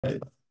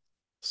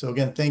So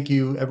again, thank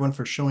you everyone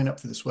for showing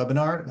up for this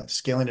webinar,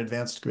 Scaling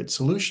Advanced Grid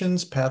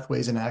Solutions,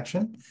 Pathways in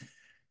Action.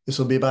 This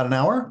will be about an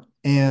hour,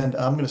 and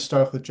I'm going to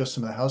start off with just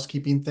some of the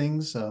housekeeping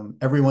things.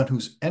 Everyone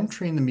who's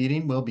entering the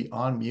meeting will be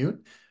on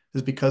mute.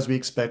 This is because we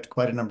expect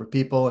quite a number of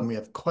people, and we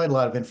have quite a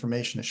lot of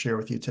information to share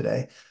with you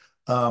today.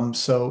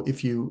 So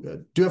if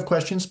you do have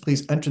questions,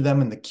 please enter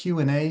them in the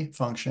Q&A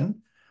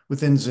function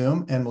within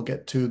Zoom, and we'll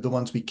get to the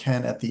ones we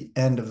can at the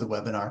end of the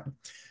webinar.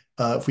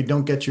 If we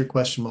don't get to your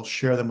question, we'll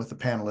share them with the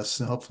panelists,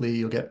 and hopefully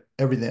you'll get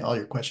all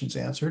your questions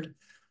answered.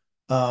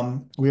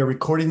 We are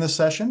recording this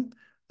session,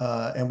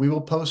 and we will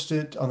post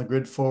it on the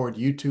Grid Forward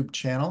YouTube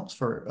channel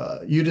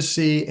for you to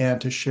see and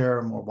to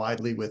share more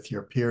widely with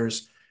your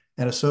peers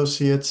and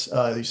associates.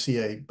 You see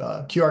a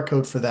QR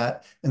code for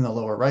that in the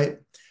lower right.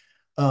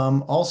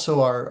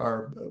 Also,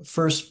 our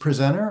first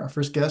presenter, our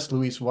first guest,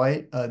 Louise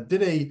White,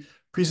 did a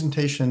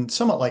presentation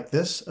somewhat like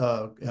this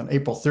on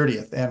April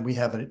 30th, and we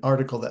have an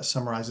article that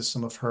summarizes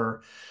some of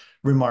her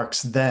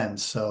remarks then.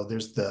 So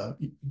there's the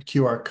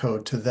QR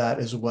code to that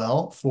as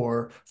well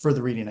for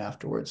further reading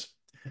afterwards.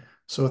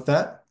 So with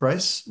that,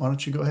 Bryce, why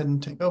don't you go ahead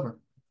and take over?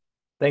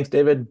 Thanks,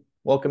 David.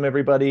 Welcome,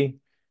 everybody.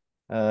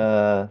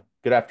 Good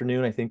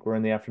afternoon. I think we're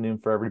in the afternoon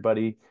for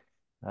everybody.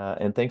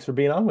 And thanks for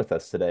being on with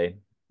us today.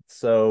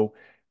 So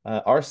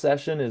our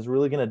session is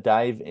really going to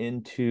dive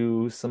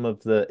into some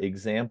of the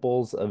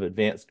examples of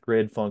advanced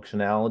grid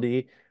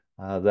functionality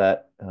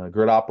that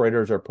grid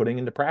operators are putting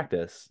into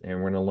practice. And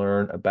we're going to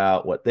learn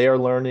about what they are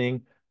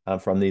learning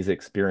from these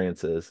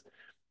experiences.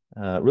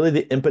 Really,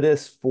 the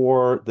impetus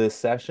for this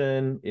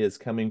session is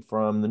coming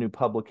from the new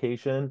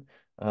publication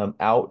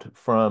out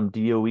from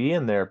DOE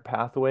and their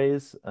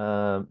Pathways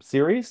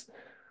series.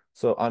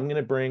 So I'm going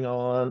to bring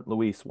on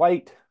Louise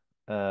White.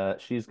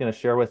 She's going to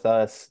share with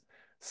us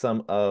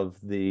some of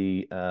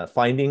the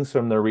findings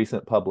from their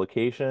recent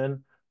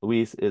publication.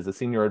 Louise is a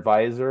senior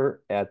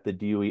advisor at the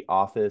DOE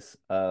Office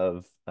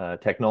of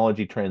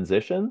Technology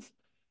Transitions.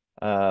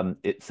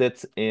 It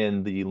sits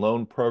in the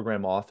Loan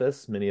Program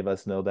Office. Many of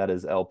us know that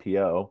as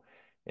LPO.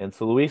 And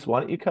so, Luis,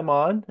 why don't you come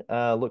on?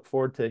 Look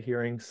forward to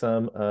hearing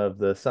some of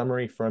the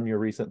summary from your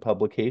recent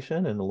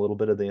publication and a little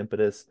bit of the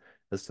impetus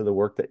as to the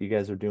work that you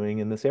guys are doing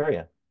in this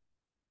area.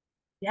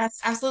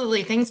 Yes,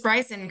 absolutely. Thanks,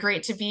 Bryce, and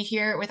great to be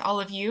here with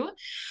all of you.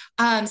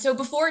 So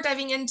before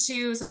diving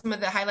into some of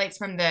the highlights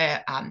from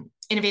the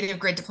Innovative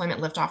Grid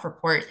Deployment Liftoff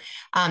report,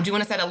 do you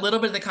want to set a little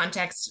bit of the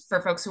context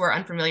for folks who are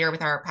unfamiliar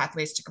with our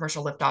Pathways to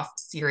Commercial Liftoff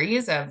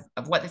series of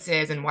what this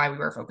is and why we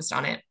were focused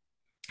on it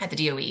at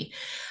the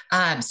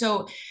DOE.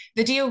 So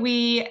the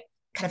DOE,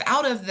 kind of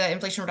out of the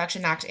Inflation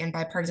Reduction Act and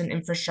bipartisan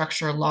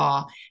infrastructure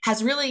law,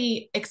 has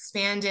really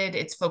expanded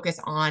its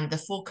focus on the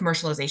full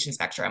commercialization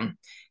spectrum,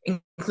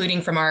 including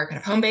from our kind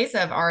of home base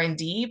of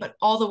R&D, but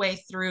all the way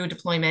through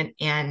deployment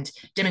and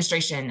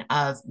demonstration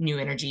of new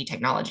energy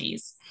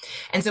technologies.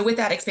 And so with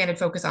that expanded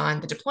focus on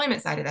the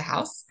deployment side of the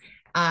house,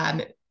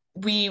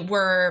 we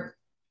were,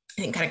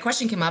 I think, kind of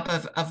question came up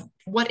of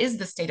what is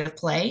the state of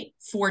play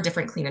for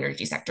different clean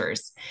energy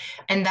sectors?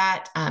 And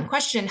that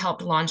question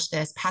helped launch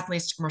this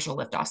Pathways to Commercial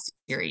Liftoff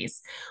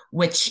series,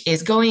 which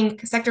is going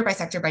sector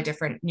by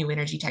different new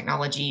energy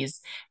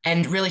technologies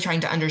and really trying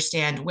to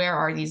understand where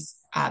are these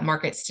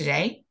markets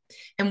today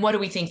and what do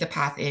we think the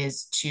path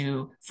is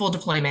to full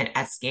deployment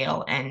at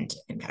scale and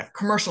kind of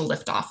commercial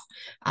liftoff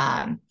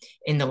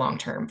in the long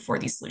term for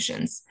these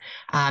solutions.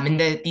 And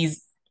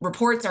these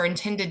reports are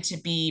intended to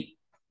be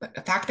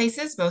fact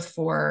bases, both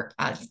for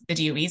the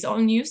DOE's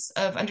own use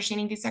of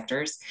understanding these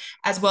sectors,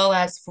 as well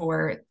as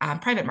for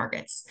private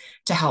markets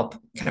to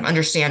help kind of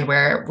understand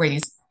where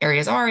these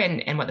areas are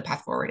and what the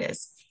path forward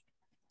is.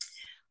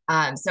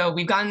 So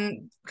we've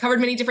covered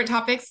many different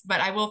topics,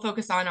 but I will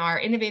focus on our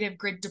innovative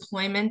grid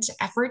deployment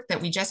effort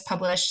that we just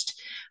published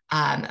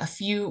a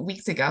few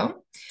weeks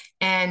ago.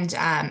 And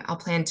I'll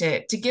plan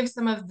to give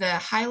some of the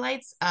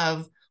highlights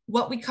of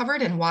what we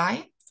covered and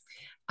why.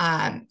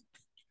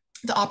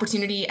 The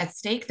opportunity at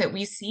stake that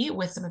we see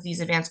with some of these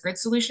advanced grid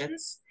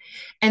solutions,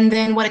 and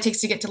then what it takes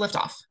to get to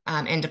liftoff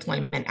and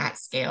deployment at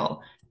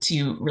scale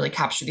to really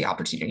capture the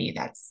opportunity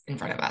that's in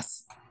front of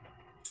us.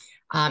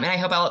 And I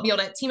hope I'll be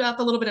able to team up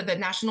a little bit of the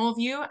national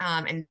view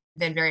and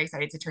then very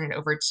excited to turn it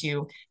over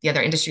to the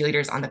other industry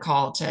leaders on the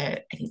call to,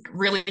 I think,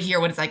 really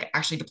hear what it's like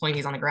actually deploying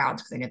these on the ground,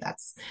 because I know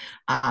that's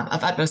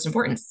of utmost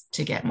importance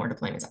to get more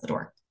deployments out the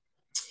door.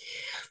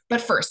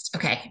 But first,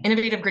 okay,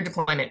 innovative grid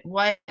deployment.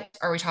 What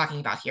are we talking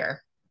about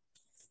here?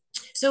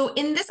 So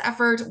in this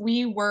effort,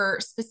 we were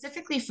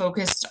specifically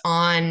focused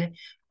on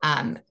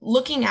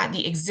looking at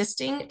the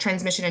existing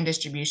transmission and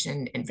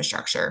distribution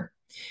infrastructure.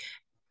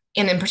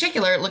 And in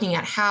particular, looking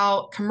at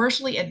how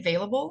commercially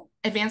available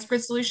advanced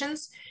grid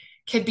solutions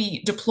can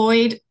be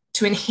deployed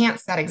to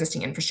enhance that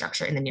existing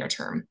infrastructure in the near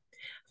term.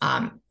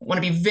 Want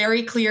to be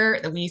very clear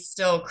that we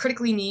still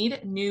critically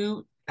need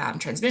new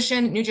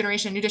transmission, new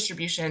generation, new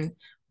distribution,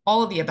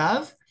 all of the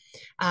above.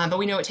 But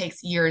we know it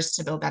takes years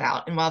to build that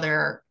out. And while there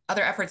are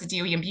other efforts at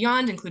DOE and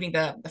beyond, including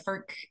the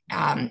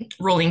FERC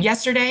ruling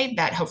yesterday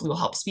that hopefully will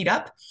help speed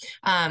up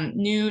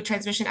new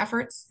transmission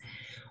efforts,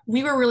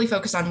 we were really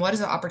focused on what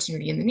is the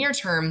opportunity in the near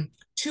term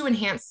to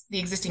enhance the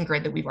existing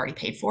grid that we've already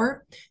paid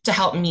for to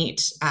help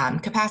meet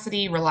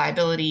capacity,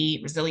 reliability,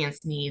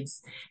 resilience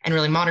needs, and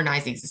really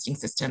modernize the existing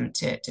system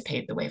to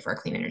pave the way for a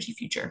clean energy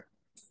future.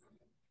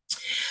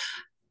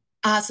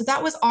 So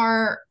that was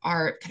our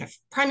kind of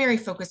primary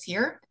focus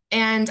here.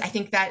 And I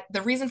think that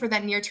the reason for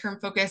that near-term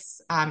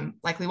focus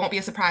likely won't be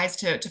a surprise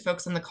to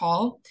folks on the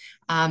call.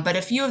 But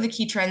a few of the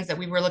key trends that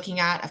we were looking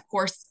at, of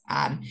course,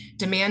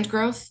 demand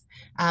growth,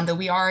 that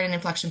we are at an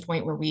inflection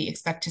point where we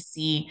expect to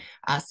see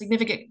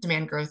significant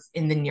demand growth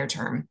in the near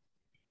term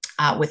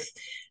with,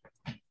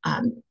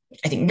 I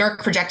think, NERC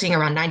projecting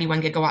around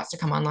 91 gigawatts to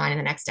come online in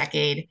the next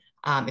decade.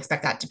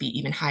 Expect that to be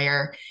even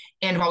higher.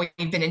 And while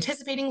we've been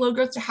anticipating load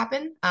growth to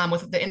happen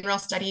with the NREL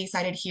study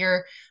cited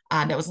here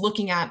that was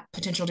looking at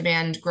potential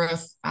demand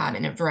growth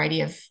in a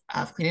variety of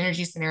clean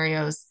energy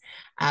scenarios,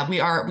 we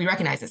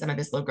recognize that some of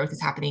this load growth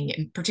is happening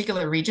in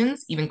particular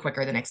regions even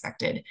quicker than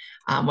expected,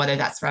 whether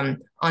that's from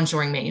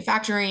onshoring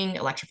manufacturing,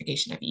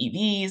 electrification of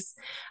EVs,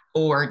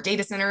 or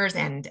data centers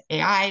and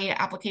AI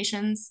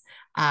applications.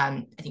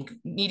 I think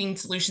needing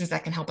solutions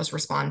that can help us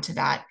respond to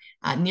that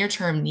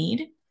near-term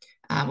need,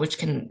 which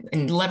can,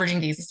 in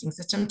leveraging the existing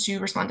system to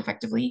respond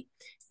effectively,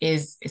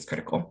 is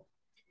critical.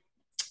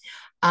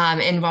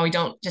 And while we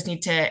don't just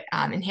need to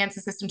enhance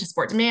the system to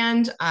support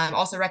demand,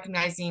 also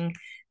recognizing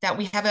that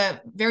we have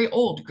a very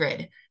old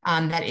grid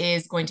that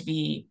is going to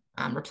be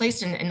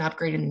replaced and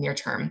upgraded in the near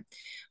term,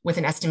 with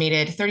an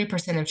estimated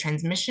 30% of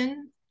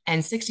transmission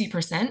and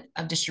 60%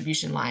 of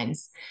distribution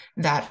lines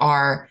that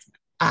are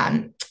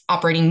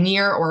operating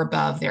near or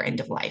above their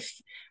end of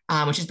life.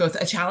 Which is both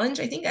a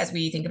challenge, I think, as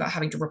we think about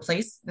having to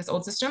replace this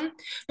old system,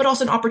 but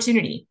also an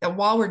opportunity that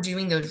while we're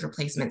doing those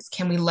replacements,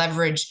 can we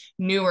leverage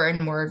newer and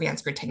more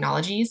advanced grid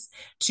technologies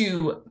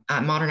to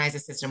modernize the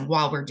system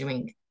while we're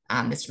doing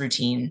this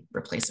routine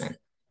replacement.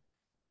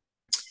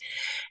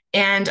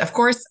 And of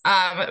course,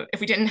 if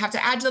we didn't have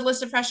to add to the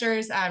list of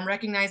pressures,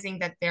 recognizing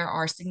that there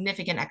are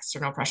significant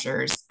external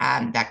pressures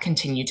that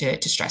continue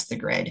to stress the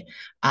grid,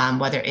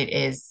 whether it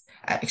is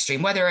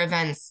extreme weather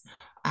events,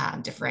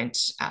 different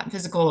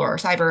physical or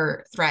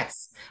cyber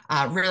threats,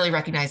 really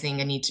recognizing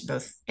a need to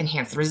both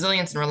enhance the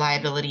resilience and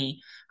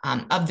reliability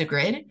of the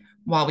grid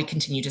while we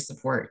continue to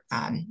support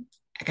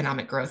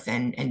economic growth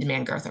and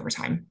demand growth over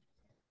time.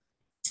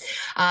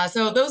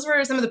 So those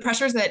were some of the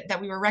pressures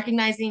that we were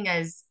recognizing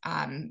as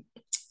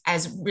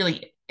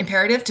really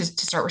imperative to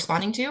start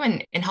responding to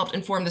and helped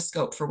inform the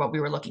scope for what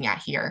we were looking at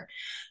here.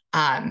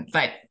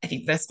 But I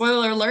think the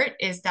spoiler alert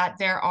is that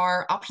there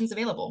are options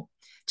available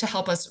to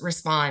help us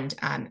respond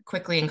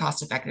quickly and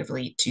cost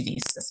effectively to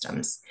these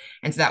systems.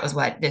 And so that was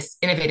what this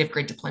Innovative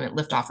Grid Deployment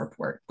Liftoff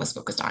report was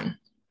focused on.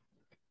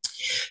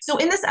 So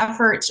in this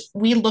effort,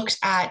 we looked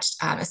at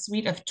a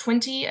suite of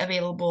 20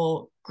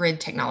 available grid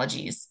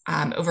technologies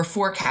over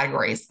 4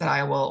 categories that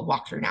I will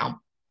walk through now.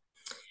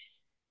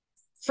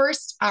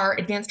 First, our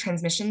advanced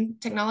transmission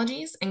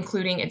technologies,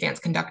 including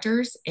advanced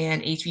conductors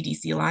and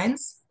HVDC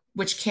lines,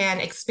 which can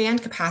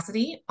expand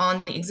capacity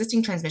on the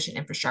existing transmission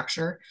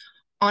infrastructure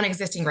on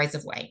existing rights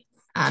of way.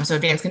 So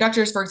advanced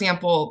conductors, for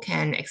example,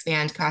 can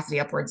expand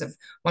capacity upwards of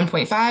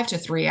 1.5 to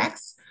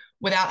 3x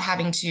without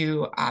having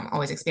to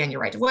always expand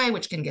your right of way,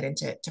 which can get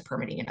into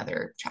permitting and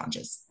other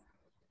challenges.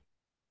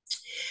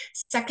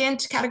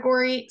 Second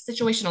category,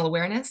 situational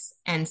awareness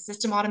and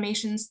system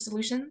automation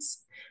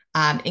solutions,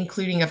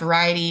 including a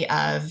variety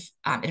of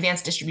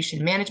advanced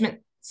distribution management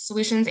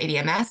solutions,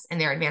 ADMS, and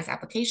their advanced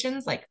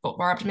applications like volt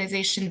var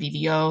optimization,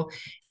 VVO,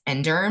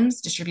 and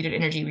DERMS, distributed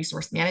energy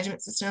resource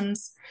management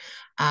systems,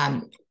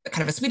 kind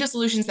of a suite of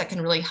solutions that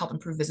can really help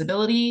improve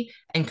visibility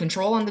and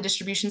control on the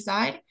distribution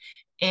side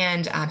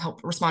and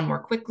help respond more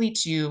quickly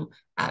to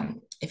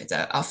if it's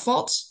a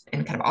fault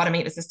and kind of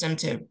automate the system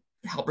to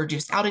help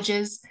reduce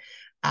outages.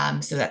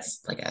 So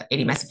that's like a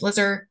ADMS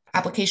Blizzard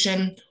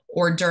application,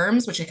 or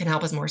DERMS, which can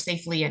help us more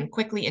safely and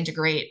quickly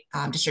integrate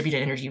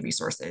distributed energy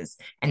resources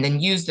and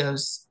then use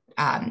those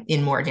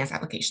in more advanced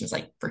applications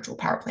like virtual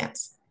power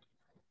plants.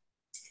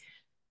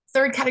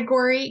 Third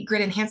category,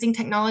 grid enhancing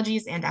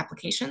technologies and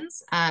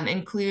applications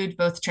include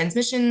both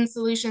transmission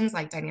solutions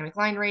like dynamic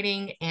line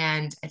rating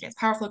and advanced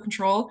power flow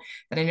control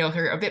that I know we'll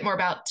hear a bit more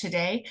about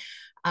today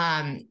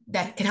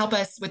that can help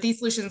us with these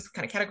solutions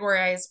kind of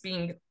categorized,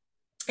 being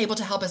able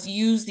to help us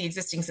use the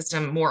existing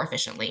system more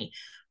efficiently,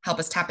 help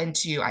us tap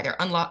into either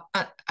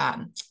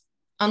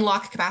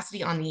unlock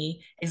capacity on the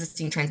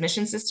existing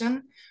transmission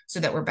system so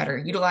that we're better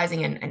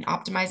utilizing and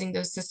optimizing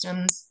those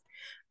systems.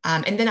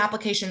 And then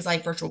applications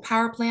like virtual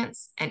power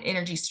plants and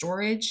energy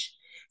storage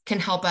can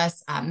help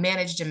us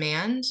manage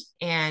demand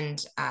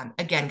and,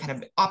 again, kind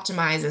of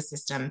optimize a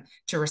system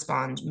to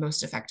respond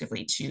most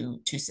effectively to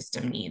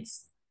system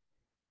needs.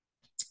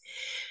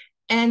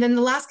 And then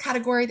the last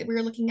category that we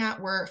were looking at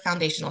were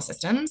foundational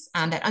systems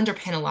that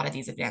underpin a lot of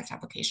these advanced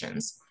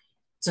applications.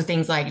 So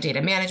things like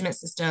data management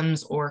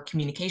systems or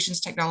communications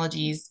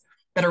technologies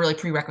that are really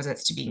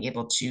prerequisites to being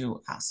able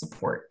to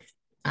support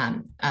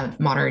a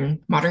modern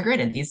grid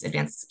and these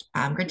advanced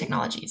grid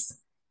technologies.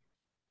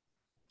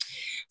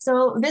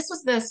 So this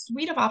was the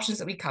suite of options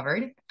that we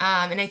covered.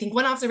 And I think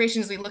one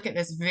observation as we look at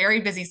this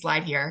very busy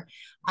slide here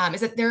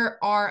is that there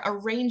are a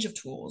range of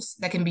tools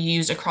that can be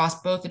used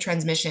across both the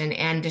transmission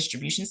and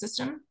distribution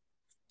system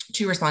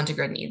to respond to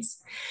grid needs.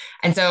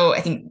 And so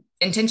I think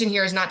intention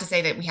here is not to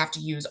say that we have to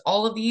use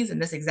all of these in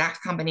this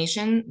exact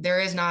combination.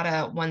 There is not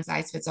a one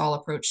size fits all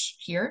approach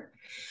here.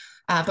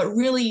 But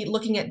really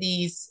looking at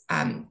these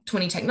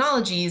 20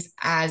 technologies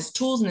as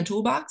tools in the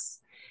toolbox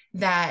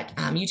that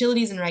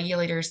utilities and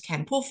regulators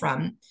can pull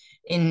from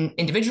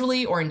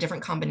individually or in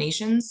different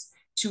combinations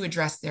to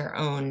address their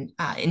own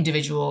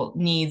individual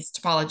needs,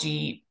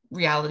 topology,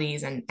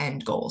 realities,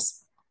 and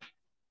goals.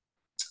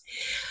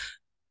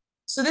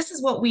 So this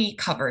is what we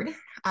covered.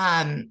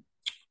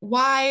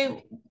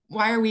 Why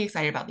are we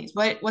excited about these?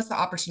 What's the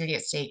opportunity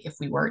at stake if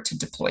we were to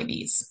deploy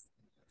these?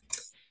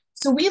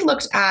 So we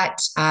looked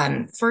at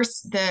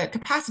first the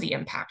capacity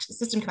impact, the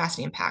system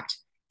capacity impact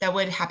that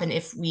would happen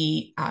if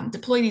we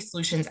deploy these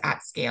solutions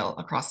at scale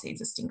across the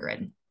existing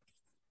grid.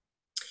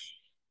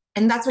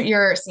 And that's what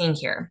you're seeing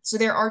here. So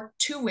there are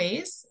two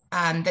ways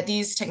that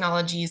these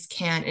technologies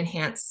can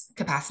enhance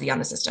capacity on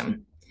the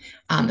system.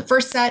 The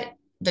first set,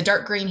 the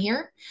dark green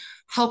here,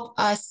 help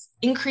us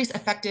increase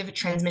effective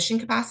transmission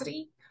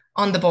capacity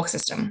on the bulk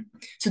system.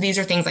 So these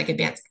are things like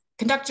advanced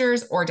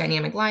conductors or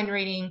dynamic line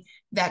rating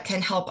that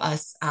can help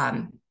us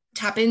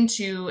tap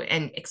into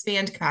and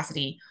expand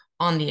capacity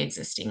on the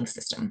existing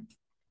system.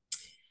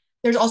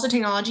 There's also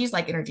technologies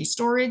like energy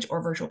storage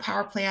or virtual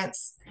power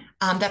plants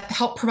that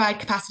help provide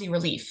capacity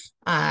relief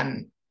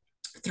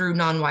through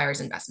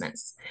non-wires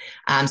investments.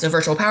 So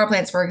virtual power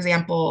plants, for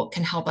example,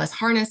 can help us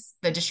harness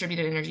the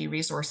distributed energy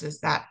resources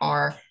that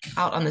are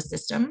out on the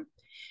system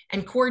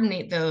and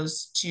coordinate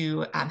those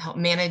to help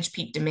manage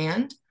peak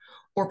demand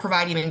or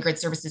provide even grid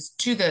services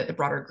to the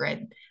broader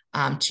grid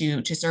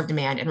to serve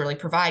demand and really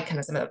provide kind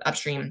of some of the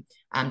upstream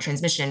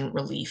transmission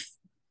relief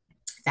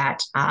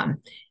that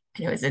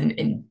is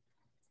in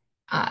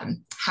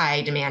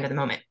high demand at the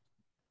moment.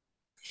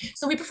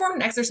 So we performed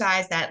an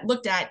exercise that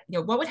looked at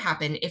what would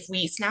happen if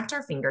we snapped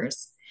our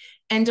fingers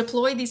and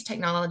deployed these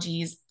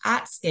technologies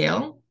at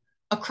scale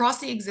across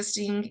the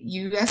existing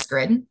US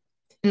grid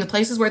in the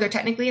places where they're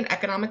technically and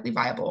economically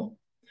viable.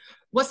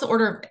 What's the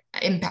order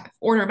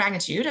of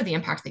magnitude of the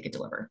impact they could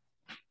deliver?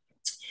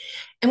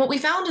 And what we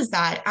found is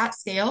that at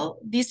scale,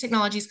 these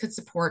technologies could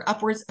support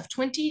upwards of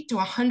 20 to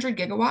 100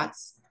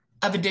 gigawatts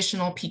of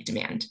additional peak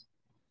demand.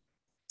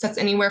 So that's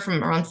anywhere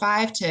from around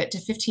 5 to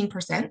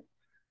 15%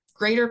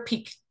 greater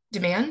peak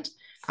demand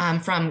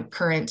from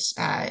current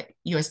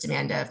US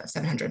demand of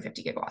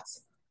 750 gigawatts.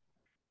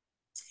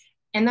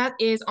 And that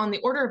is on the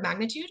order of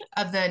magnitude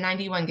of the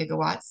 91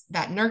 gigawatts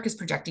that NERC is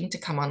projecting to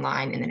come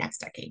online in the next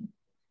decade.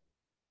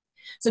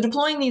 So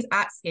deploying these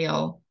at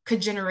scale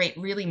could generate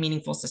really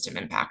meaningful system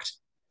impact.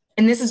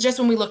 And this is just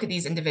when we look at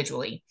these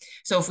individually.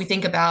 So if we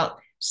think about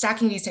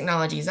stacking these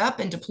technologies up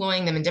and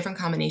deploying them in different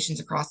combinations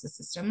across the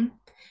system,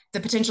 the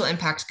potential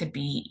impact could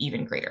be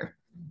even greater.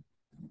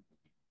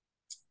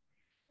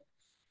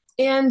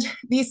 And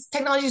these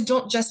technologies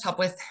don't just help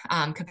with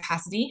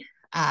capacity.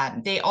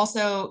 They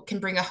also can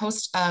bring a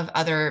host of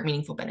other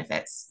meaningful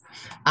benefits,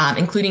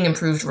 including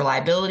improved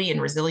reliability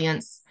and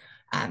resilience,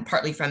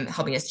 partly from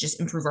helping us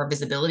just improve our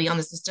visibility on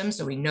the system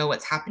so we know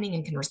what's happening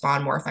and can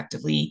respond more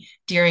effectively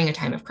during a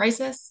time of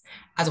crisis,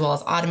 as well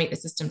as automate the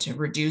system to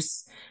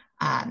reduce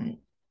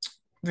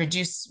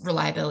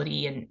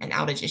reliability and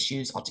outage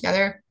issues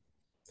altogether.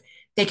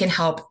 They can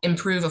help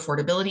improve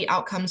affordability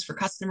outcomes for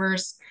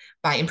customers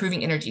by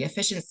improving energy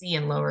efficiency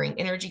and lowering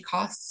energy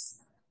costs.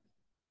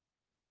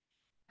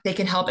 They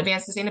can help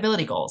advance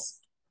sustainability goals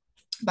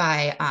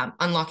by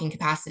unlocking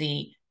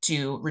capacity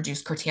to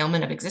reduce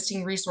curtailment of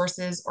existing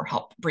resources or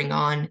help bring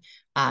on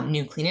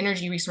new clean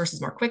energy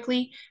resources more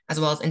quickly, as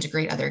well as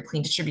integrate other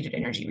clean distributed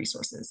energy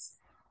resources.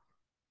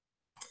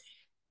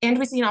 And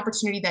we see an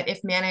opportunity that,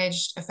 if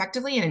managed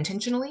effectively and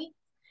intentionally,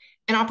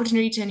 an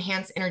opportunity to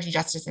enhance energy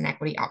justice and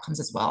equity outcomes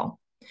as well,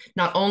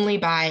 not only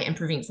by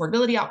improving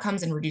affordability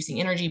outcomes and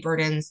reducing energy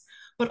burdens,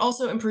 but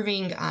also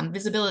improving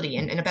visibility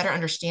and a better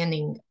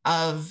understanding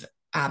of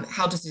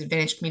how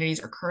disadvantaged communities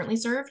are currently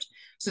served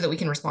so that we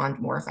can respond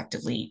more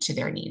effectively to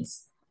their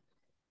needs.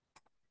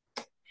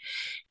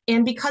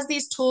 And because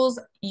these tools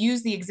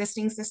use the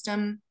existing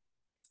system,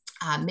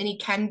 many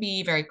can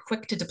be very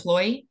quick to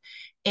deploy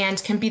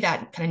and can be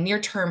that kind of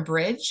near-term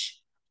bridge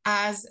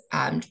as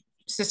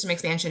system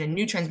expansion and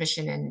new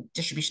transmission and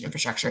distribution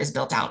infrastructure is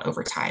built out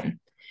over time.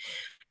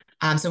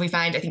 So we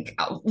find, I think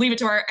I'll leave it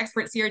to our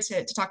experts here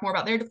to talk more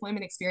about their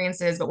deployment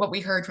experiences, but what we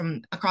heard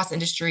from across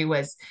industry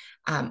was,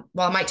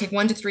 while it might take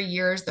 1 to 3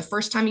 years, the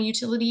first time a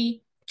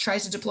utility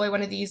tries to deploy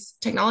one of these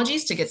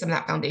technologies to get some of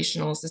that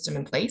foundational system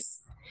in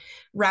place,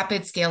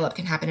 rapid scale up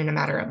can happen in a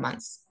matter of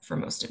months for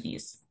most of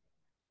these.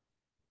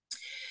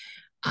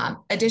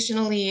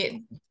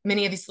 Additionally,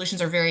 many of these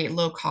solutions are very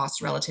low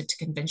cost relative to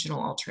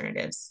conventional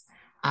alternatives.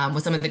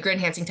 With some of the grid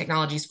enhancing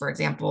technologies, for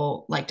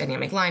example, like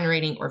dynamic line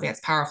rating or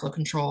advanced power flow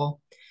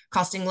control,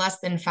 costing less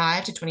than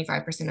 5 to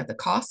 25% of the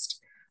cost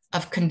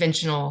of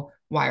conventional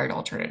wired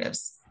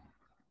alternatives.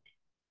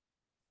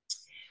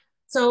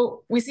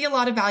 So we see a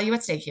lot of value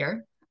at stake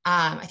here.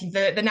 I think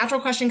the natural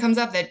question comes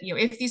up that,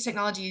 if these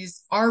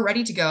technologies are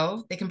ready to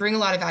go, they can bring a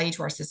lot of value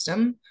to our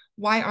system.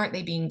 Why aren't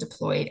they being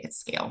deployed at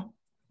scale?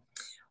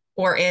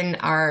 Or in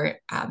our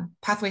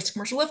pathways to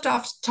commercial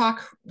liftoff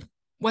talk,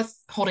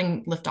 what's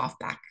holding liftoff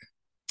back?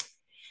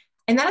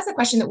 And that is a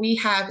question that we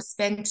have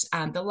spent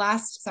the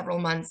last several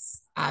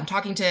months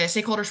talking to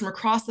stakeholders from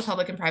across the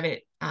public and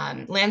private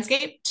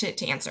landscape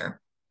to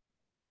answer.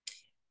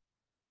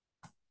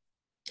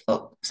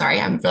 Oh, sorry,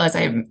 I realized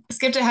I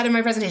skipped ahead of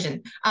my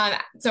presentation.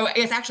 So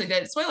it's actually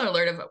the spoiler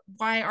alert of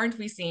why aren't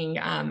we seeing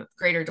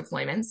greater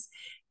deployments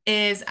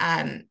is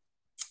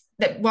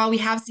that while we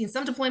have seen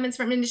some deployments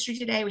from industry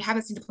today, we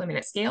haven't seen deployment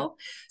at scale.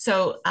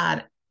 So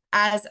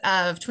as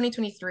of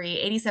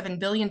 2023, $87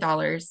 billion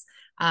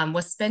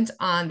was spent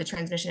on the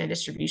transmission and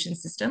distribution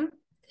system,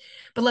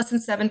 but less than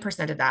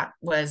 7% of that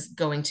was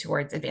going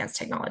towards advanced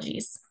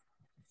technologies.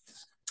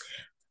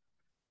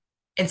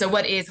 And so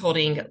what is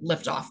holding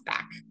liftoff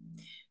back?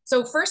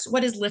 So first,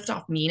 what does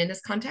liftoff mean in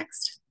this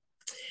context?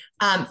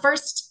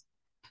 First,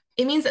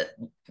 it means that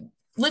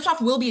liftoff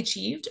will be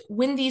achieved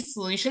when these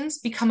solutions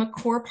become a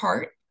core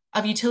part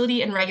of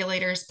utility and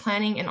regulators'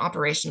 planning and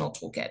operational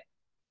toolkit.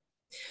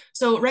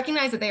 So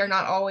recognize that they are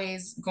not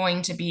always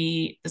going to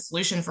be the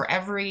solution for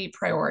every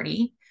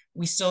priority.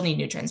 We still need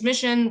new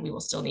transmission. We will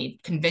still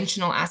need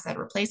conventional asset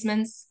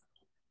replacements.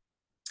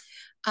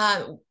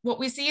 What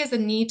we see is the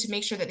need to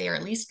make sure that they are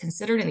at least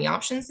considered in the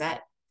option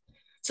set.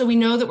 So we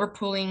know that we're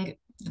pulling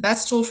the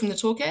best tool from the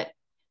toolkit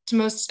to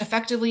most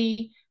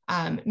effectively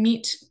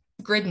meet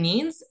grid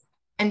needs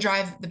and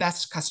drive the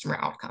best customer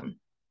outcome.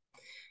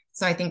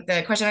 So I think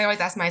the question I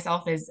always ask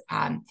myself is,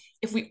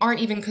 if we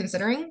aren't even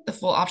considering the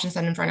full option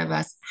set in front of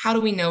us, how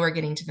do we know we're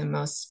getting to the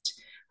most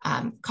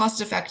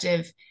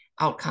cost-effective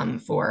outcome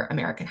for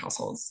American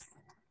households?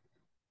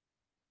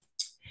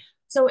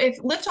 So if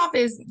liftoff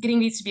is getting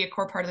these to be a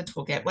core part of the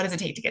toolkit, what does it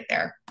take to get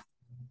there?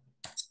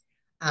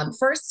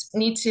 First,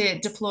 need to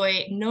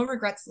deploy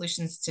no-regret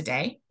solutions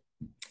today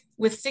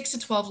with 6 to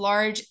 12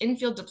 large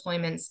in-field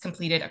deployments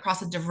completed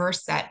across a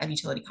diverse set of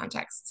utility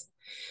contexts.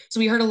 So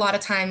we heard a lot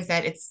of times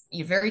that it's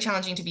very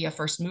challenging to be a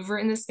first mover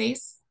in this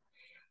space,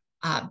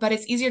 but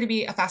it's easier to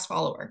be a fast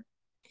follower.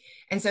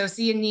 And so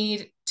see a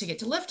need to get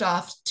to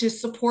liftoff to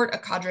support a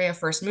cadre of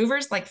first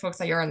movers, like folks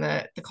that are on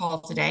the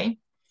call today,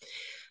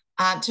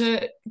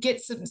 to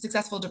get some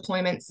successful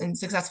deployments and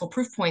successful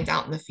proof points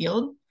out in the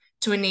field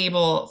to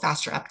enable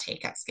faster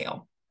uptake at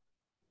scale.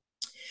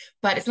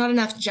 But it's not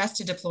enough just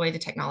to deploy the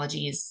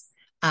technologies.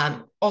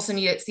 Also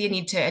see a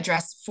need to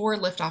address 4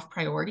 liftoff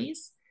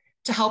priorities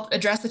to help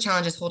address the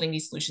challenges holding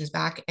these solutions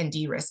back and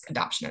de-risk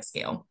adoption at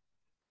scale.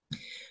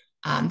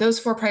 Those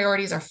 4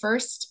 priorities are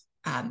first,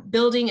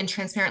 building and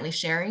transparently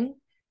sharing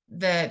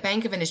the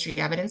bank of industry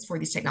evidence for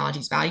these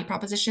technologies' value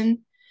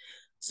proposition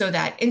so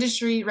that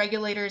industry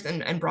regulators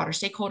and broader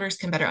stakeholders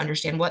can better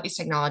understand what these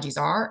technologies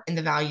are and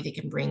the value they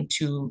can bring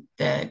to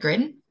the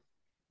grid.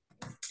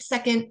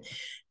 Second,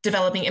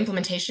 developing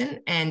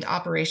implementation and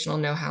operational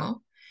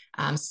know-how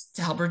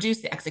to help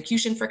reduce the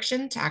execution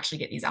friction to actually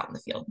get these out in the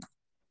field.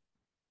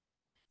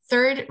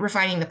 Third,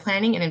 refining the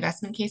planning and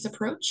investment case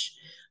approach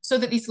so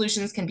that these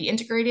solutions can be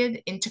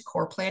integrated into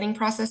core planning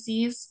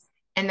processes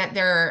and that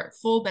their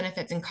full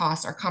benefits and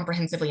costs are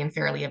comprehensively and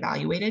fairly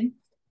evaluated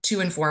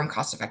to inform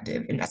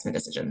cost-effective investment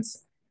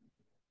decisions.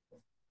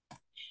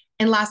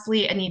 And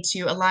lastly, a need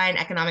to align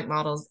economic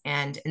models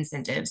and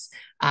incentives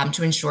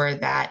to ensure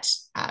that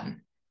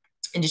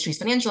industry's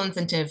financial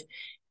incentive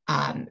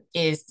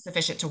is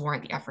sufficient to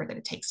warrant the effort that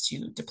it takes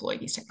to deploy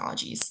these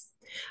technologies.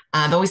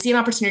 But we see an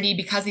opportunity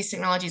because these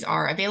technologies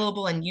are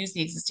available and use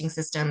the existing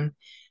system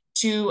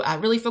to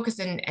really focus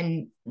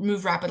and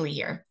move rapidly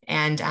here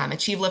and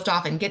achieve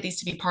liftoff and get these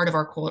to be part of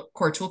our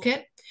core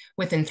toolkit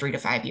within 3 to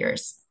 5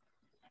 years.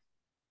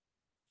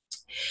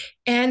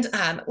 And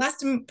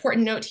last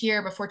important note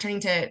here before turning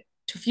to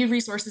a few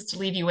resources to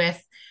leave you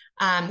with,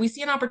 we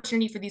see an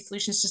opportunity for these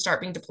solutions to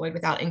start being deployed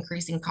without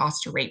increasing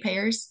costs to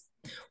ratepayers,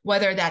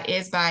 whether that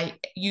is by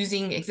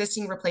using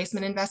existing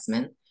replacement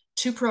investment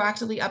to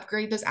proactively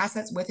upgrade those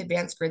assets with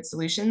advanced grid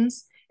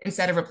solutions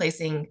instead of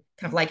replacing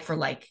kind of like for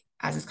like,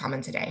 as is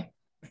common today.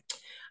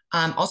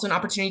 Also an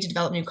opportunity to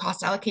develop new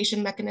cost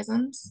allocation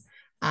mechanisms.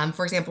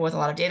 For example, with a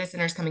lot of data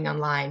centers coming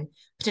online,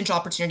 potential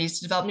opportunities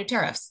to develop new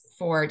tariffs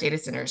for data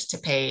centers to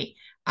pay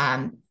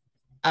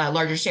a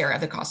larger share of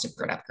the cost of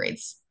grid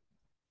upgrades.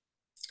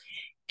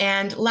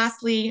 And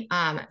lastly,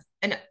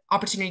 an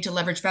opportunity to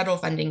leverage federal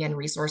funding and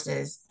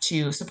resources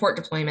to support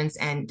deployments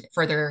and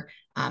further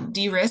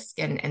de-risk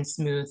and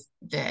smooth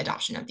the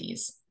adoption of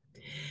these.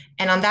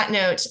 And on that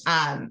note,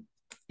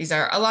 these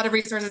are a lot of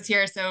resources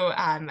here, so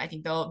I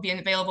think they'll be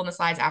available in the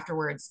slides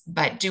afterwards,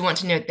 but do want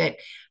to note that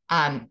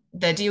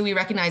the DOE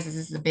recognizes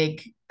this is a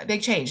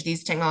big change.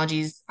 These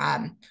technologies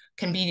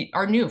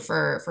are new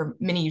for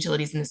many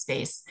utilities in the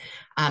space,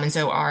 and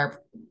so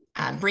are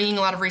bringing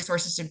a lot of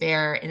resources to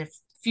bear in a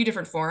few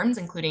different forms,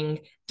 including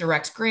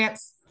direct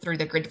grants through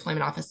the Grid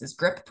Deployment Office's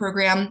GRIP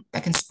program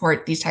that can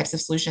support these types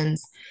of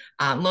solutions,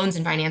 loans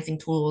and financing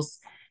tools,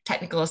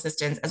 technical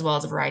assistance, as well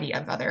as a variety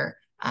of other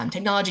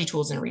technology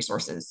tools and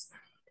resources.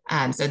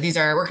 So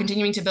we're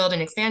continuing to build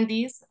and expand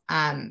these,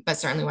 but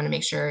certainly want to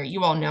make sure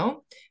you all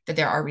know that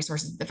there are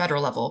resources at the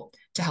federal level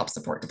to help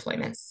support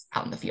deployments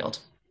out in the field.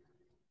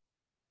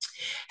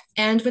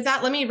 And with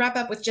that, let me wrap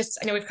up with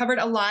I know we've covered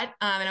a lot,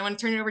 and I want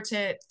to turn it over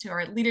to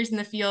our leaders in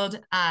the field.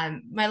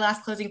 My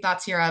last closing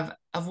thoughts here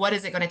of what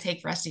is it going to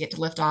take for us to get to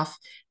liftoff.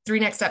 3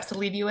 next steps to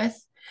leave you with.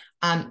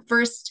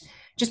 First,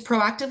 just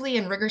proactively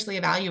and rigorously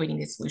evaluating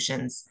these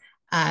solutions,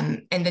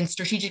 and then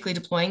strategically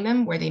deploying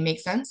them where they make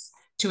sense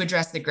to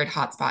address the grid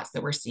hotspots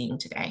that we're seeing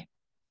today.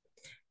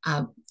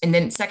 And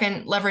then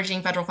second,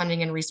 leveraging federal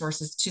funding and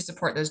resources to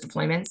support those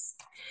deployments.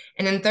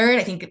 And then third,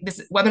 I think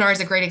this webinar is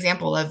a great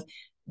example of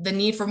the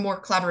need for more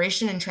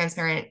collaboration and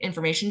transparent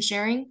information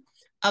sharing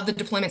of the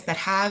deployments that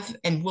have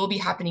and will be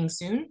happening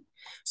soon,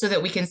 so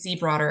that we can see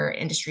broader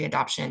industry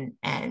adoption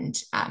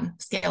and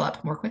scale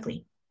up more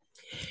quickly.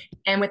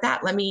 And with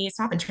that, let me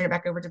stop and turn it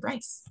back over to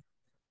Bryce.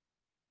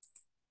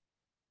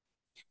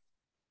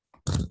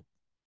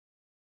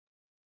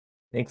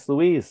 Thanks,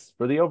 Louise,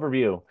 for the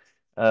overview.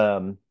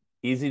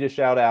 Easy to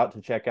shout out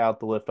to check out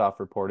the liftoff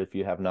report if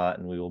you have not,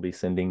 and we will be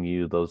sending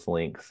you those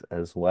links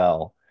as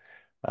well.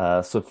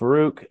 So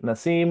Farouk,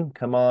 Nassim,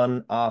 come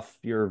on off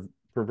your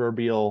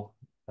proverbial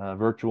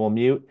virtual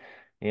mute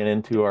and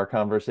into our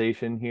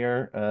conversation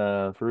here.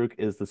 Farouk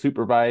is the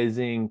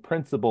supervising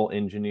principal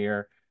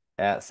engineer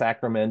at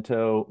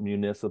Sacramento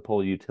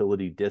Municipal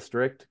Utility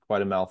District.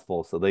 Quite a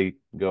mouthful, so they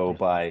go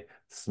by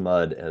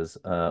SMUD, as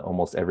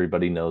almost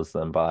everybody knows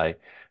them by.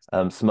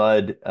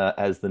 SMUD,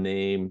 as the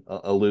name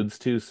alludes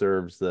to,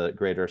 serves the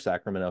greater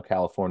Sacramento,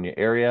 California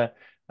area.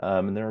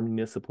 And they're a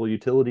municipal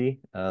utility.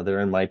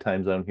 They're in my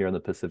time zone here on the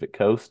Pacific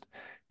Coast.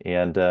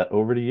 And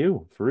over to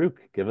you, Farouk.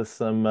 Give us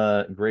some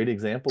great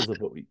examples of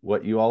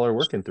what you all are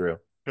working through.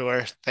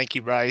 Sure. Thank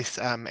you, Bryce.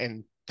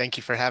 And thank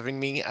you for having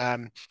me.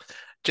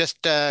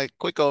 Just a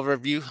quick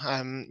overview.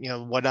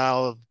 What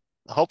I'll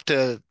hope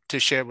to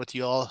share with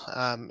you all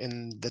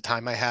in the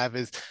time I have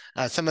is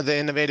some of the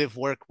innovative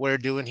work we're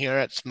doing here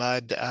at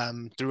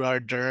SMUD through our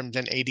DERMS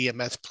and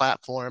ADMS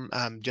platform.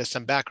 Just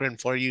some background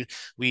for you.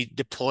 We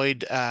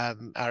deployed our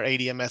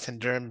ADMS and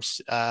DERMS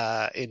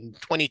in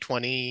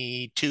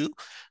 2022.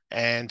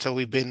 And so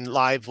we've been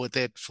live with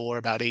it for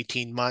about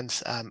 18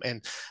 months.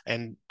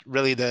 And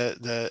really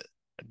the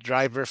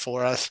driver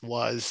for us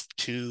was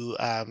to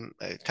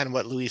kind of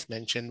what Luis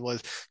mentioned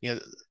was,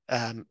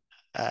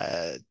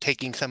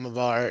 taking some of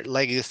our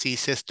legacy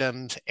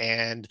systems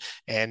and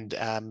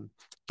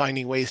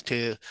finding ways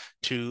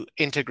to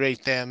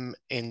integrate them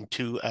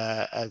into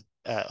a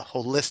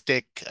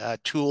holistic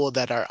tool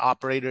that our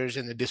operators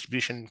in the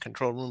distribution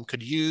control room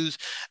could use.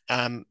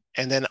 And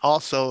then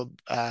also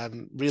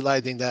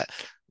realizing that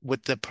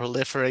with the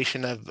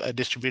proliferation of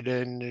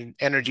distributed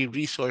energy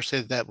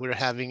resources that we're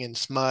having in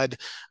SMUD,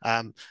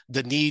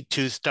 the need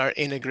to start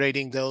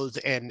integrating those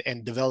and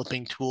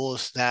developing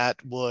tools that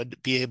would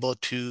be able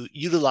to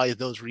utilize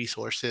those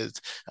resources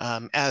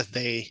as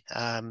they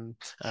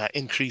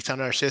increase on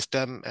our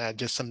system.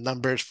 Just some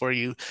numbers for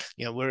you.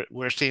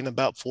 We're seeing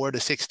about 4,000 to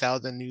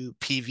 6,000 new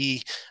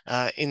PV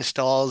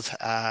installs.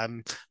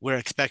 We're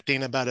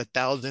expecting about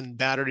 1,000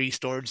 battery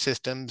storage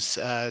systems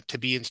to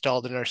be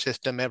installed in our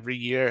system every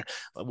year.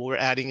 We're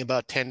adding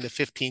about 10 to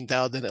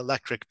 15,000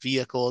 electric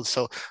vehicles.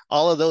 So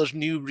all of those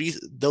new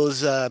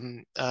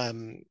resources,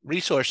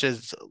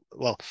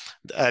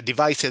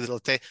 devices,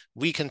 let's say,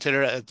 we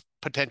consider as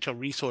potential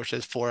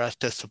resources for us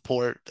to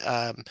support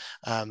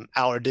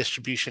our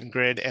distribution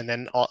grid, and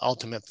then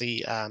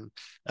ultimately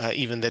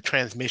even the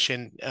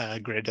transmission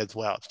grid as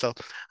well. So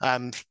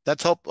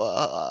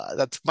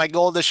that's my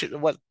goal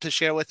to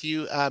share with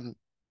you.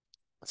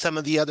 Some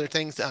of the other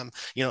things,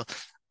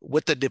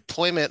 with the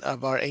deployment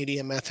of our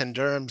ADMS and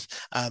DERMS,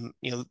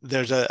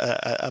 there's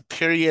a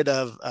period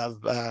of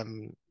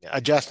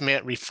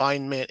adjustment,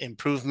 refinement,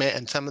 improvement,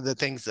 and some of the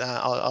things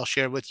I'll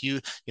share with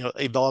you,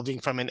 evolving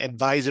from an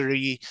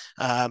advisory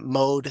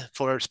mode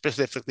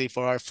specifically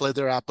for our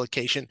Flither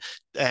application,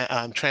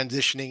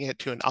 transitioning it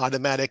to an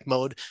automatic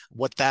mode,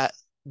 what that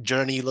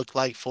journey look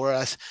like for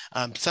us.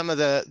 Some of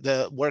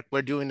the work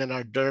we're doing in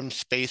our DERMS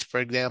space, for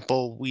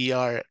example, we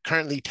are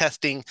currently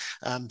testing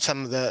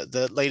some of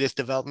the latest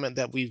development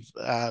that we've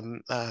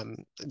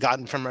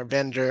gotten from our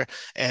vendor,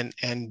 and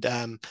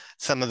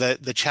some of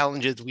the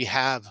challenges we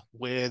have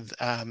with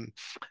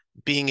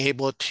being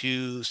able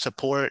to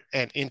support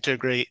and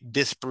integrate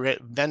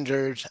disparate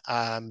vendors,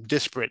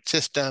 disparate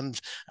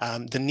systems,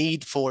 the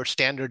need for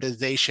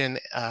standardization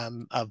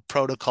of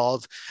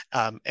protocols,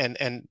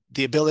 and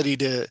the ability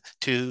to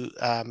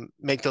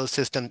make those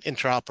systems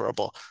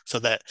interoperable, so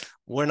that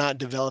we're not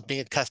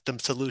developing a custom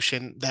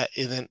solution that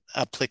isn't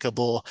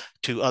applicable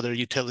to other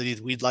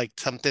utilities. We'd like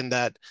something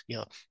that,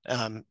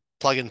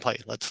 plug and play,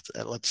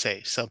 let's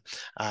say. So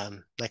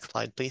next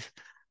slide, please.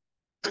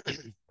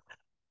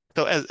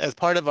 So as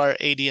part of our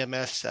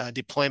ADMS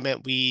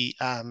deployment, we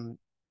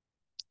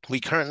We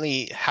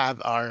currently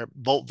have our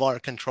volt var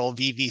control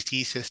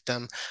VVC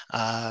system,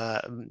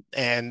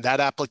 and that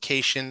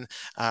application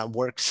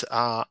works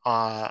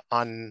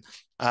on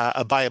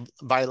a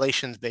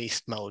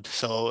violations-based mode.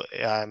 So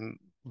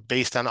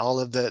based on all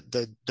of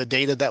the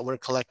data that we're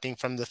collecting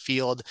from the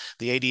field,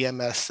 the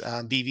ADMS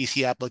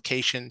VVC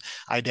application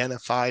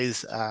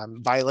identifies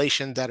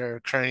violations that are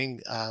occurring,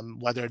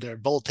 whether they're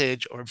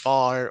voltage or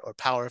VAR or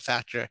power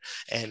factor,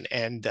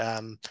 and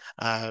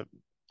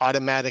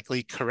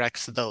automatically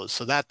corrects those.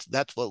 So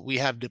that's what we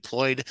have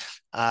deployed.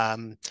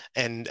 And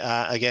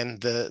again,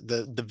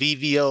 the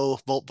VVO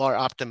volt var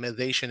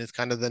optimization is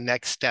kind of the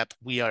next step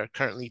we are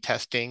currently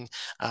testing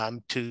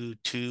to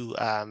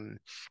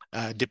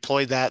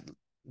deploy that.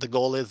 The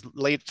goal is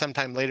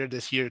sometime later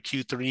this year,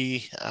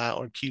 Q3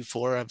 or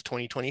Q4 of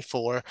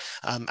 2024.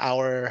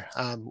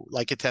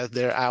 Like it says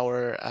there,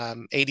 our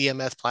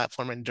ADMS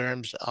platform and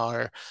DERMS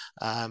are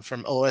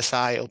from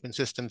OSI, Open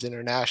Systems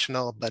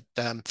International. But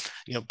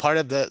part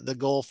of the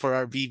goal for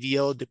our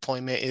VVO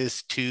deployment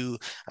is to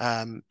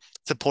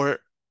support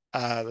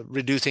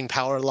reducing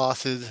power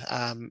losses,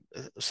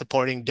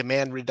 supporting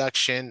demand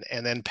reduction,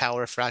 and then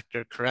power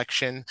factor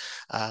correction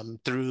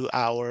through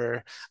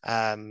our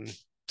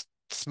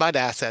SMUD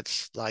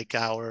assets like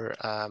our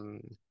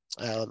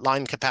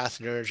line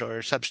capacitors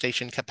or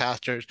substation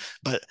capacitors.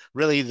 But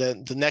really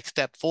the next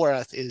step for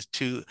us is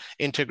to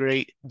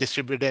integrate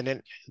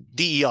distributed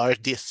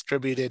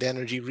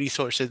energy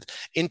resources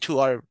into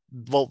our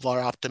volt var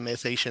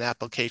optimization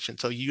application.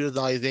 So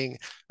utilizing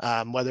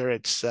whether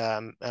it's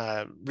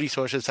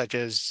resources such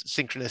as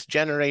synchronous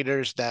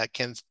generators that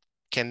can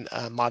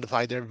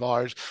modify their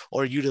VARs,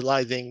 or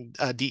utilizing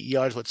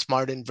DERs with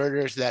smart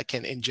inverters that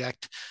can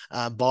inject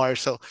bars.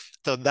 So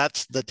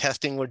that's the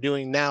testing we're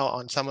doing now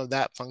on some of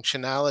that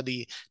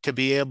functionality to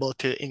be able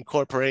to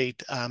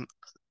incorporate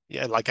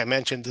like I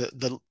mentioned,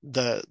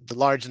 the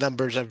large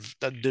numbers of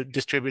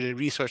distributed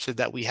resources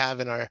that we have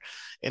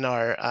in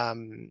our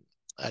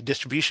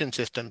distribution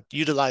system,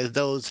 utilize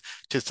those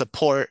to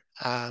support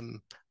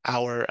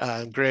our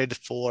grid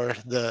for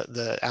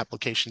the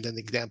applications and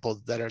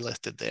examples that are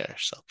listed there.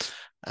 So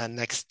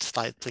next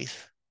slide, please.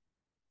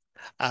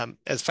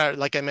 As far,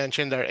 like I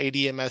mentioned, our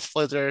ADMS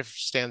FLISR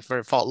stands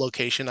for Fault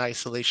Location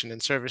Isolation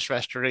and Service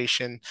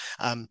Restoration.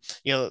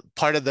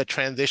 Part of the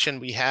transition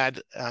we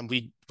had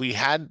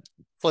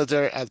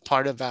FLISR as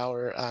part of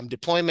our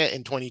deployment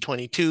in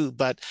 2022,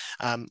 but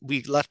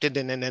we left it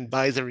in an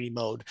advisory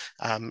mode.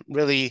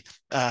 The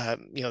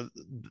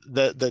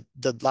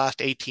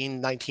last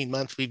 18, 19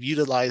 months we've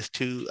utilized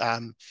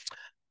to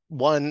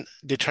one,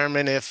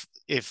 determine if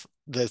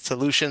the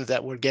solutions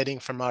that we're getting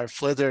from our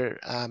FLISR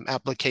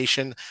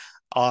application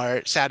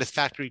are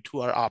satisfactory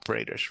to our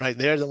operators, right?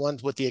 They're the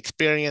ones with the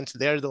experience.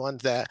 They're the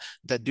ones that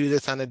do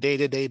this on a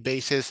day-to-day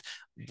basis.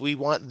 We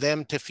want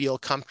them to feel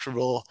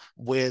comfortable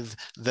with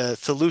the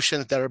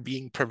solutions that are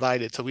being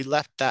provided. So we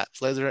left that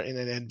FLISR in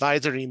an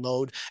advisory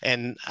mode,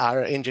 and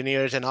our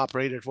engineers and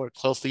operators worked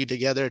closely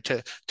together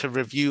to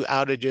review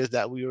outages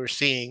that we were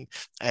seeing.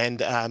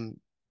 And I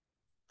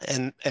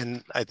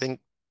think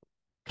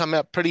coming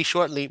up pretty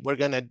shortly, we're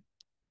going to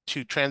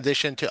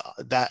transition to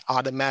that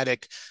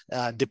automatic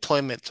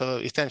deployment. So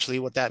essentially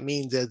what that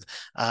means is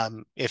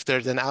if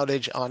there's an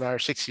outage on our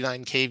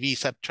 69 kV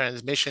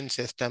sub-transmission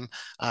system,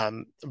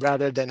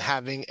 rather than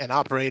having an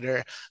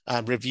operator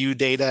review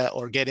data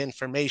or get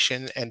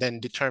information and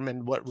then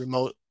determine what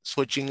remote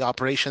switching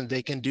operations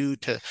they can do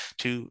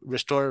to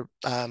restore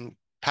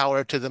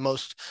power to the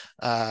most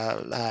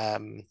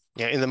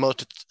in the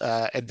most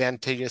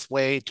advantageous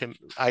way to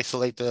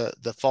isolate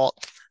the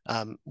fault,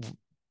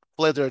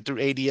 FLISR through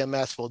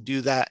ADMS will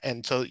do that,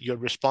 and so your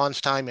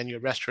response time and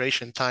your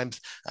restoration times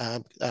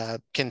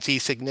can see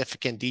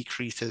significant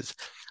decreases.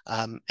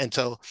 And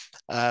so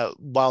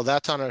while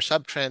that's on our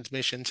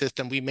sub-transmission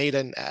system, we made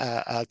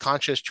a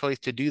conscious choice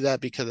to do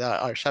that because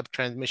our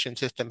sub-transmission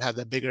system has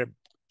a bigger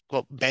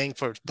bang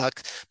for its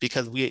buck,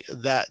 because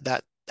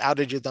that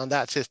outages on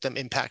that system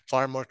impact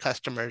far more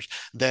customers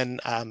than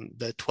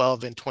the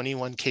 12 and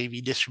 21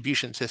 kV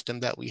distribution system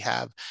that we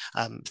have.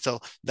 So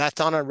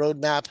that's on our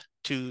roadmap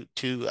to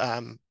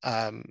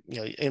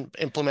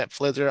implement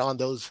FLISR on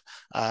those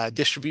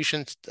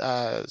distribution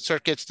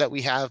circuits that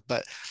we have,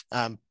 but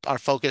our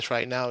focus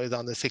right now is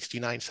on the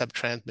 69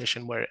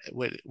 sub-transmission where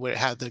it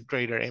has a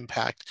greater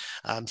impact.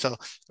 So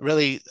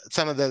really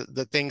some of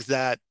the things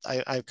that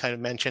I kind of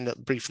mentioned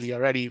briefly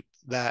already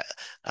that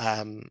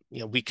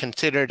we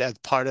considered as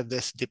part of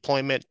this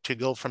deployment to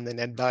go from an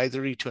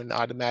advisory to an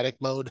automatic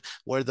mode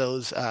were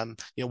those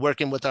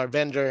working with our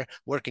vendor,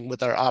 working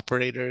with our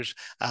operators,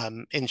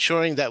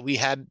 ensuring that we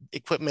had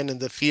equipment in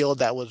the field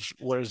that was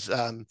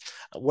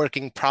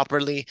working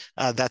properly.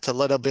 That's a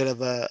little bit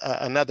of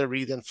another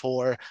reason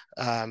for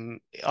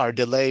our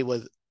delay.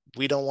 Was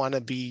we don't want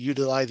to be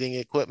utilizing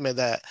equipment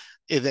that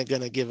isn't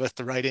going to give us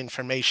the right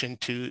information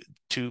to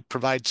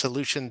provide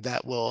solutions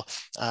that will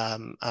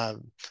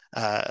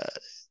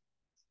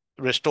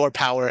restore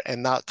power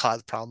and not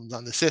cause problems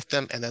on the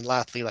system. And then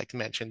lastly, like I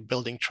mentioned,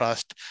 building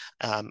trust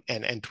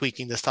and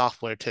tweaking the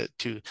software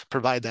to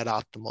provide that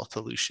optimal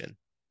solution.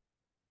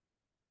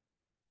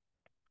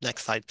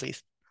 Next slide,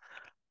 please.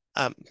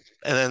 And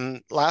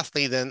then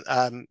lastly, then,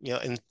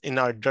 in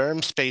our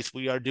DERM space,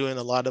 we are doing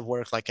a lot of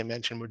work. Like I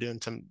mentioned, we're doing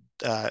some,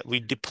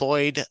 we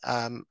deployed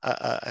an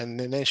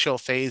initial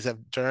phase of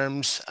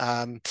DERMs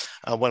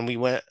when we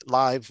went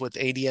live with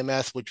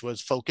ADMS, which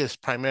was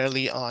focused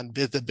primarily on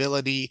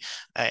visibility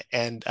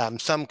and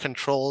some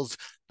controls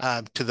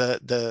to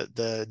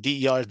the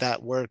DERs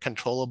that were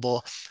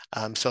controllable.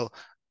 So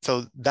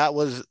that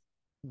was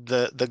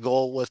the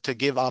goal, was to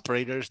give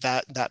operators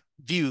that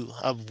view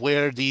of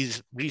where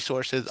these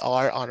resources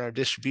are on our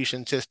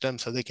distribution system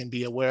so they can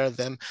be aware of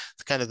them.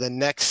 It's kind of the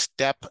next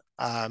step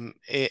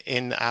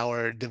in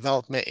our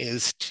development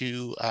is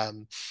to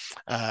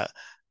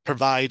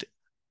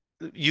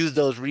use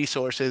those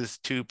resources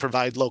to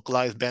provide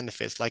localized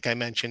benefits, like I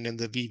mentioned in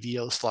the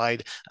VVO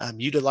slide,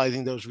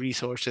 utilizing those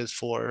resources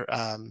for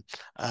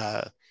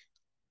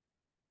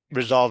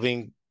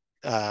resolving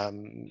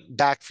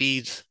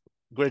backfeeds,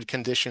 grid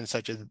conditions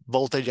such as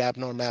voltage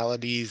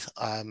abnormalities,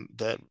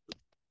 the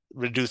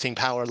reducing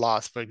power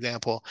loss, for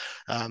example.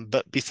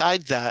 But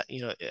besides that,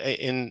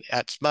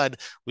 at SMUD,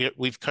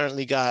 we've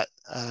currently got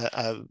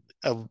a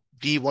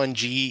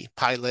V1G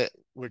pilot.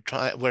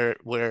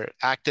 We're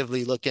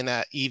actively looking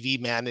at EV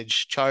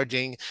managed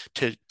charging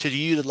to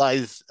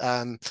utilize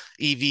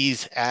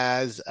EVs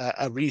as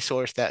a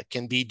resource that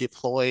can be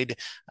deployed,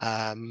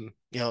 whether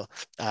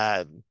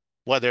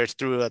it's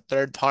through a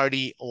third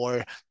party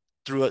or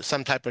through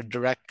some type of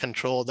direct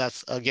control.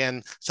 That's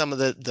again some of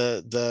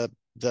the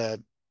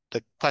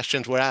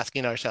questions we're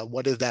asking ourselves.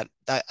 What is that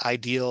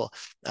ideal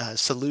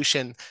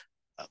solution?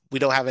 We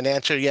don't have an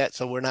answer yet,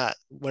 so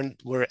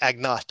we're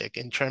agnostic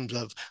in terms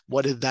of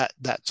what is that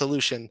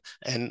solution.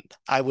 And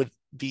I would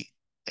be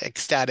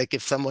ecstatic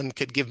if someone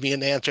could give me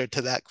an answer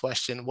to that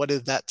question. What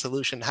is that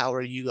solution? How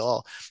are you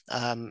all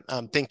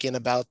thinking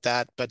about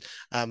that? But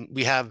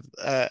we have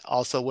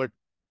also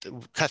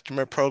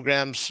customer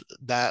programs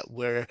that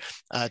we're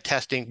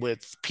testing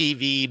with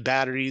PV,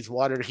 batteries,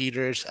 water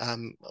heaters.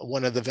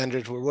 One of the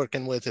vendors we're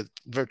working with is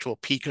Virtual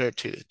Peaker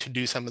to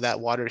do some of that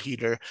water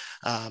heater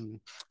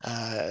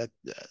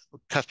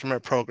customer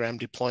program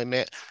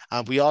deployment.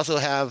 We also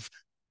have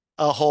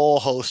a whole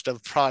host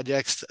of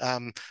projects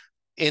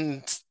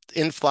in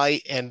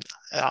flight and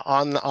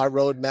on our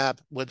roadmap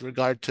with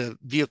regard to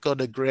vehicle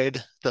to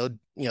grid, so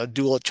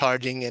dual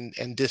charging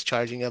and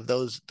discharging of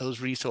those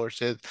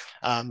resources,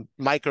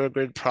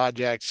 microgrid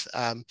projects,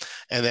 and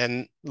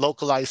then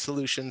localized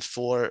solutions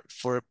for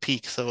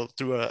peak. So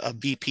through a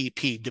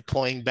VPP,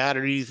 deploying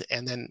batteries,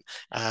 and then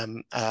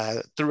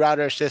throughout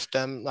our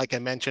system, like I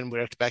mentioned,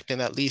 we're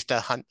expecting at least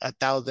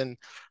 1,000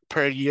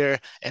 per year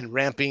and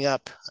ramping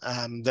up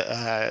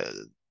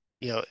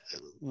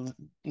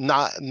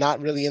not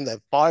really in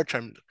the far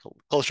term,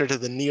 closer to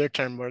the near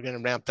term. We're going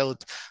to ramp those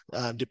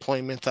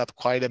deployments up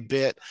quite a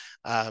bit.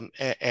 And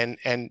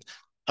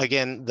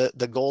again,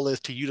 the goal is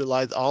to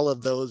utilize all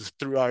of those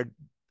through our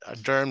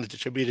DERMS,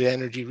 distributed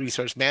energy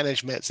resource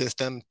management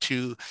system,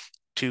 to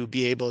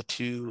be able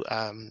to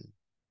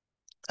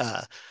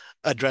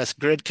address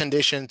grid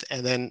conditions,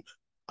 and then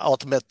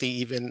ultimately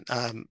even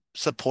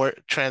support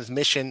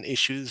transmission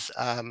issues.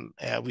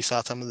 We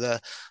saw some of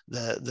the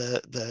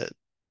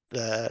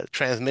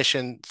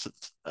transmission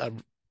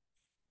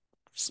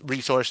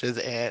resources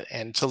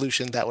and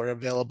solutions that were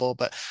available,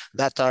 but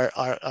that's our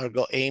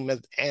aim.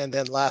 And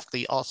then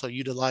lastly, also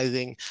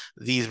utilizing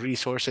these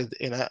resources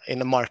in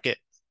a market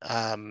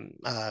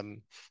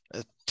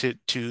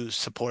to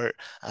support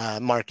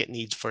market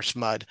needs for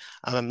SMUD.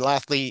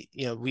 Lastly,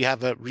 we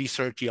have a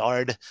research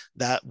yard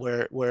that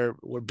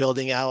we're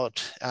building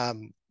out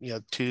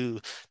to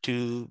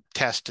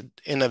test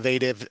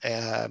innovative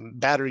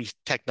battery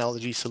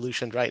technology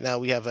solutions. Right now,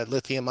 we have a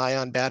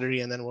lithium-ion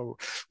battery, and then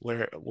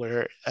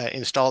we're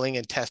installing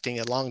and testing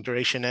a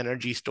long-duration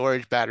energy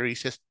storage battery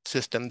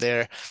system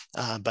there.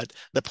 But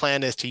the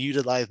plan is to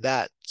utilize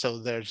that.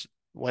 So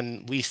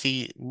when we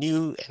see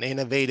new and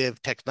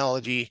innovative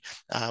technology,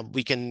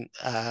 we can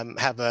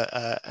have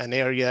an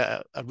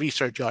area, a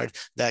research yard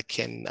that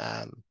can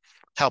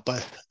help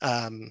us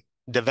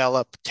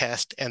develop,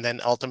 test, and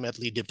then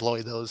ultimately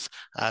deploy those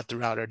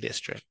throughout our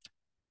district.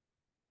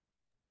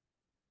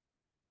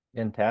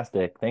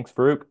 Fantastic. Thanks,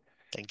 Farouk.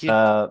 Thank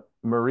you.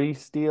 Marie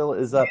Steele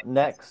is up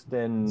next,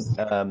 and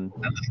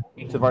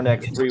each of our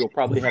next three will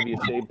probably have you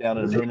shaved down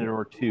in a minute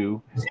or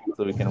two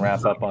so we can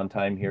wrap up on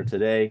time here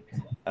today.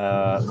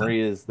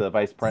 Marie is the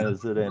Vice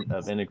President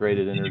of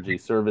Integrated Energy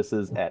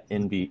Services at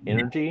NV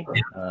Energy,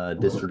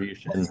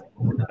 distribution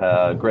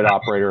grid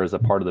operator as a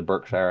part of the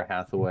Berkshire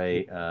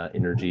Hathaway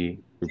Energy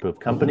group of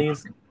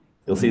companies.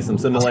 You'll see some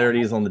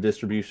similarities on the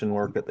distribution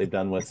work that they've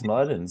done with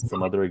SMUD and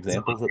some other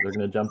examples that they're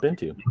going to jump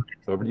into.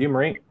 Over to you,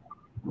 Marie.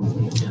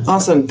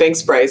 Awesome.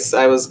 Thanks, Bryce.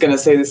 I was going to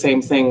say the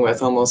same thing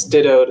with almost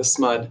ditto to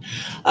SMUD.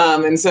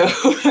 And so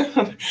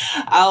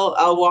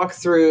I'll walk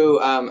through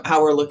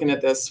how we're looking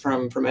at this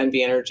from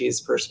NV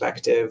Energy's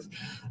perspective.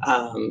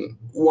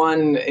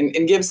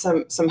 And give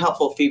some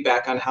helpful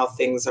feedback on how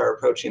things are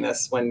approaching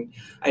this, when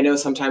I know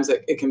sometimes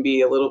it can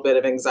be a little bit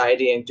of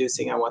anxiety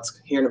inducing on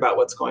hearing about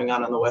what's going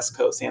on the West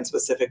Coast and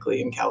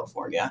specifically in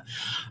California.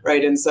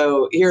 Right. And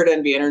so here at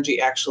NV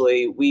Energy,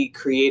 actually, we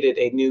created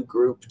a new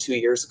group 2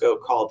 years ago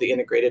called the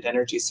Integrated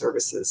Energy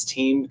Services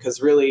Team,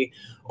 because really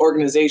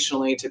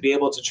organizationally, to be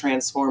able to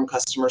transform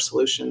customer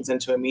solutions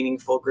into a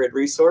meaningful grid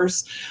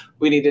resource,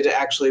 we needed to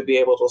actually be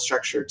able to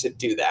structure to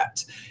do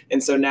that.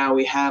 And so now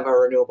we have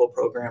our renewable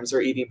programs,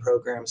 our EV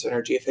programs,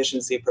 energy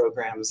efficiency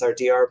programs, our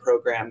DR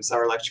programs,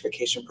 our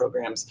electrification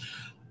programs,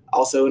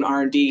 also in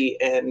R&D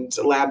and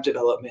lab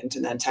development,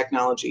 and then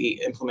technology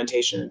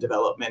implementation and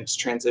development,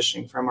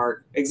 transitioning from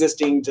our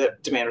existing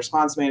demand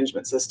response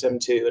management system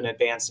to an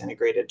advanced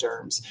integrated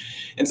DERMS.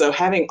 And so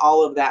having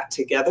all of that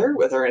together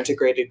with our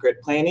integrated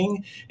grid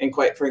planning, and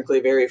quite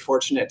frankly, very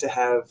fortunate to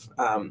have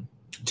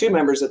two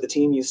members of the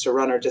team used to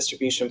run our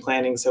distribution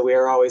planning. So we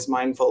are always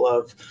mindful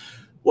of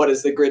what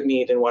does the grid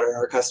need and what are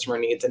our customer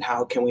needs, and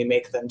how can we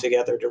make them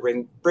together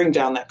to bring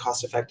down that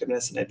cost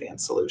effectiveness and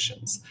advanced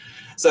solutions.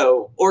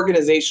 So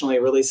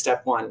organizationally, really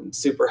step one,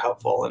 super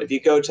helpful. And if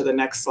you go to the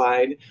next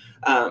slide,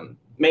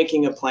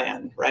 making a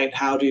plan, right?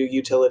 How do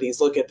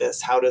utilities look at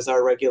this? How does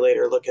our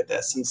regulator look at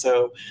this? And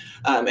so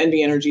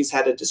NV Energy's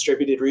had a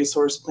distributed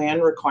resource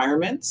plan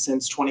requirement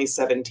since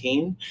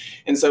 2017.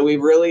 And so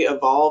we've really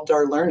evolved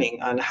our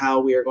learning on how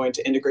we are going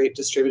to integrate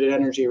distributed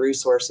energy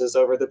resources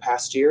over the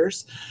past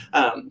years.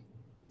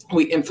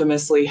 We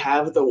infamously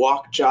have the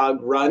walk, jog,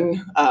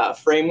 run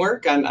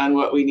framework on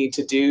what we need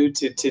to do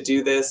to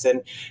do this.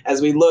 And as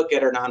we look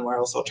at our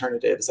non-wireless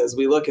alternatives, as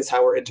we look at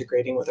how we're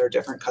integrating with our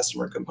different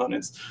customer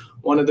components,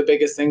 one of the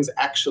biggest things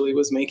actually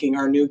was making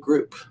our new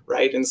group,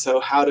 right? And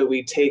so how do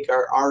we take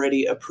our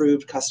already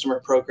approved customer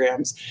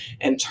programs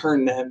and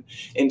turn them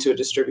into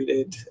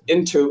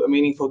a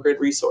meaningful grid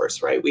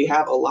resource, right? We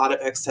have a lot of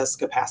excess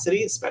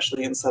capacity,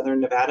 especially in Southern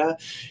Nevada.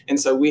 And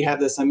so we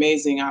have this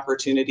amazing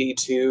opportunity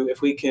to,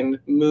 if we can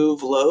move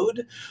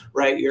load,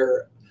 right?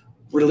 You're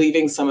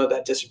relieving some of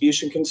that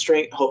distribution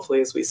constraint,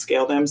 hopefully as we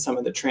scale them, some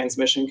of the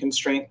transmission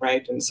constraint,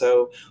 right? And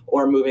so,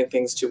 or moving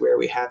things to where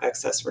we have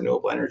excess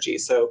renewable energy.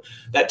 So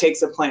that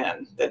takes a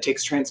plan, that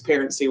takes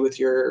transparency with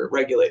your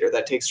regulator,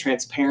 that takes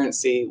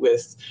transparency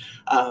with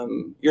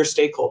your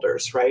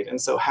stakeholders, right?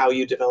 And so how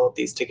you develop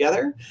these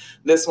together.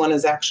 This one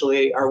is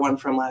actually our one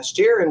from last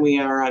year, and we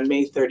are on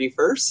May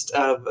 31st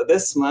of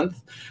this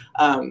month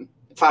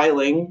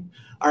filing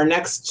our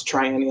next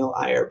triennial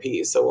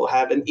IRP. So we'll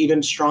have an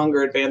even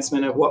stronger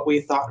advancement of what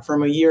we thought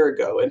from a year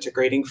ago.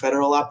 Integrating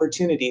federal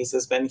opportunities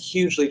has been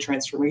hugely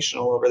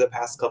transformational over the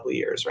past couple of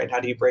years, right?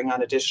 How do you bring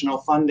on additional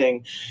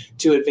funding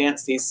to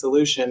advance these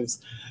solutions?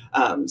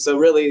 So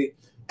really,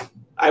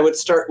 I would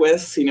start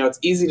with, it's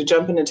easy to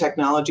jump into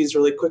technologies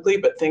really quickly,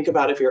 but think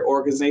about if you're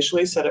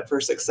organizationally set up for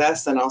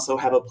success, and also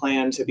have a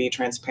plan to be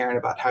transparent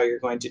about how you're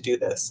going to do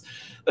this.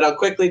 But I'll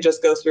quickly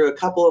just go through a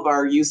couple of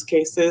our use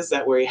cases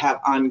that we have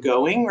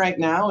ongoing right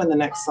now in the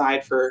next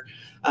slide for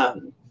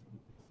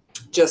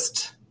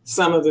just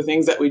some of the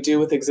things that we do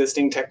with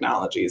existing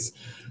technologies.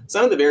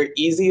 Some of the very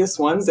easiest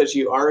ones that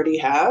you already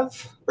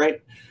have,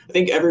 right? I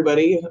think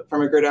everybody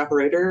from a grid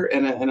operator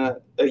and a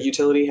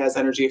utility has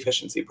energy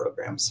efficiency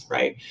programs,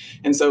 right?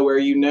 And so where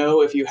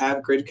if you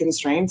have grid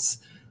constraints,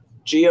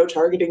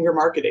 geo-targeting your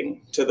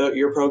marketing to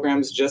your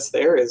programs just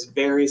there is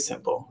very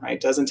simple, right?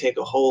 Doesn't take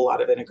a whole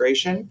lot of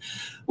integration.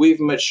 We've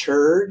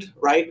matured,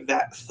 right,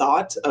 that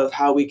thought of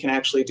how we can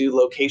actually do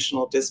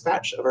locational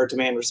dispatch of our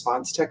demand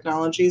response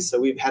technologies.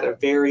 So we've had a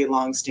very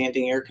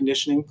long-standing air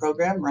conditioning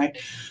program, right?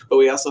 But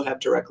we also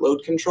have direct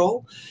load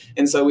control.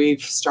 And so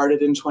we've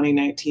started in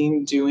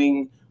 2019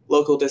 doing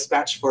local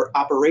dispatch for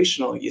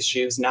operational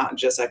issues, not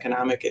just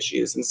economic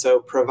issues. And so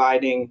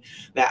providing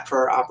that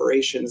for our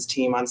operations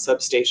team on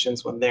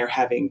substations when they're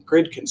having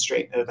grid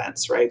constraint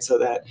events, right? So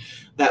that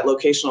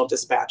locational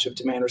dispatch of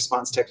demand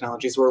response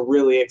technologies, we're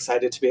really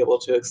excited to be able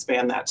to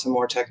expand that to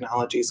more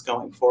technologies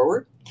going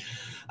forward.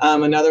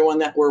 Another one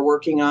that we're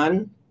working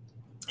on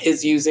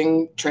is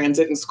using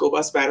transit and school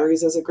bus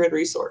batteries as a grid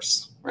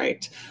resource,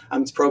 right?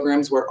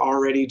 Programs we're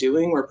already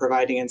doing, we're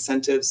providing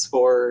incentives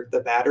for the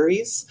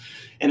batteries.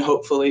 And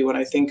hopefully when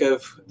I think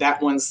of that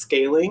one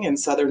scaling in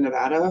Southern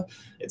Nevada,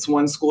 it's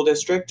one school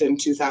district and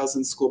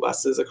 2,000 school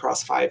buses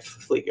across 5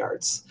 fleet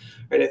yards,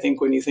 right? I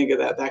think when you think of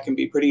that, that can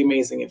be pretty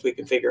amazing if we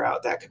can figure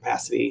out that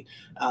capacity,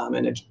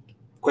 and it's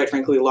quite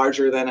frankly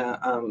larger than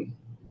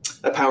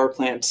a power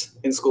plant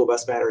in school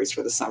bus batteries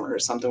for the summer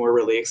is something we're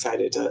really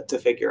excited to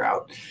figure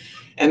out.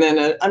 And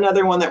then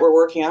another one that we're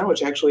working on,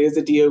 which actually is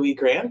a DOE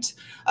grant,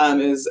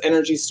 is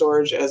energy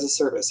storage as a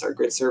service, our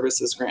grid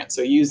services grant.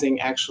 So using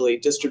actually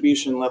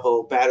distribution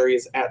level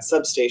batteries at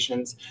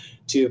substations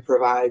to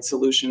provide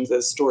solutions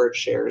as storage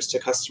shares to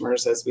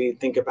customers as we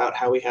think about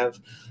how we have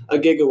a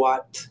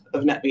gigawatt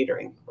of net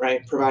metering,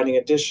 right? Providing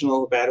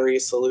additional battery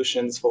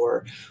solutions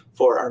for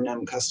for our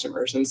NEM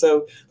customers. And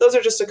so those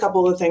are just a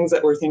couple of things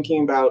that we're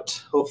thinking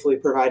about, hopefully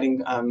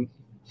providing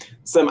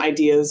some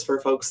ideas for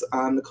folks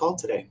on the call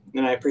today.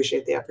 And I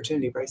appreciate the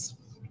opportunity, Bryce.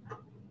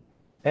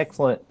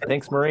 Excellent.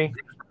 Thanks, Marie.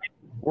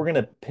 We're going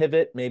to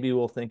pivot. Maybe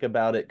we'll think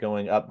about it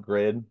going up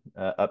grid.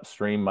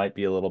 Upstream might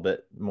be a little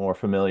bit more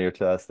familiar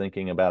to us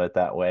thinking about it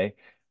that way.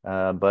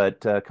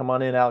 But come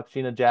on in,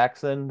 Alexina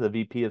Jackson, the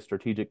VP of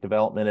Strategic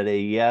Development at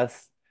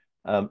AES.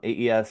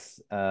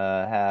 AES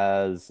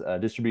has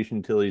distribution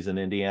utilities in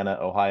Indiana,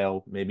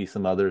 Ohio, maybe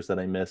some others that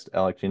I missed.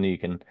 Alexina, you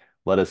can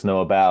let us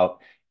know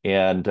about,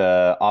 and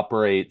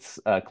operates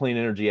clean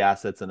energy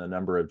assets in a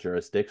number of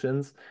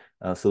jurisdictions.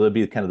 So they'll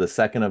be kind of the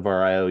second of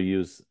our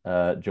IOUs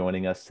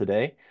joining us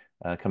today,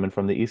 coming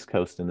from the East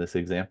Coast in this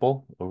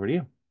example. Over to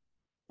you.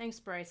 Thanks,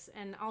 Bryce.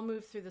 And I'll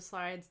move through the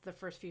slides, the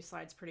first few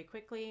slides pretty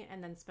quickly,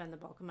 and then spend the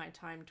bulk of my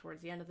time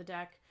towards the end of the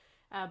deck.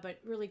 But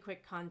really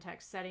quick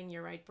context setting,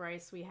 you're right,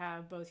 Bryce. We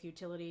have both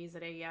utilities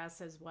at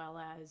AES as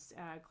well as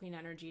clean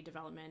energy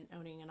development,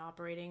 owning and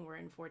operating. We're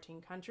in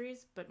 14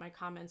 countries, but my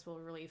comments will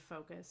really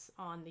focus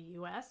on the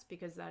US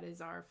because that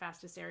is our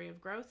fastest area of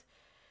growth.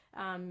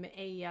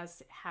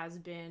 AES has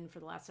been, for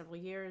the last several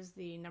years,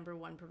 the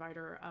 #1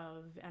 provider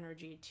of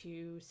energy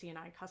to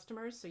C&I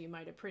customers. So you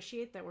might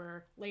appreciate that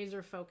we're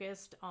laser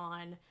focused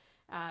on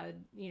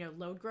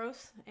load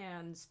growth,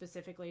 and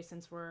specifically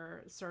since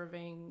we're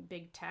serving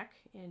big tech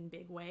in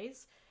big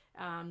ways,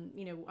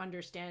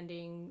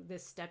 understanding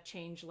this step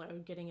change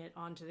load, getting it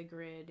onto the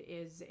grid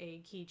is a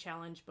key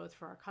challenge both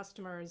for our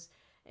customers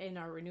in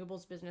our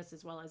renewables business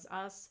as well as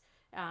us.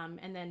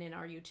 And then in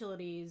our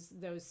utilities,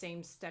 those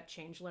same step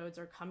change loads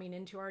are coming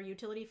into our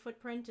utility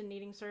footprint and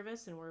needing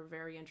service, and we're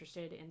very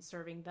interested in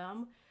serving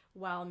them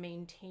while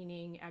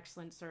maintaining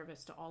excellent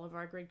service to all of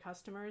our grid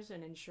customers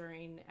and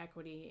ensuring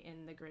equity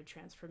in the grid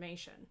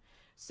transformation.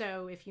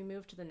 So if you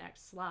move to the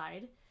next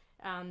slide,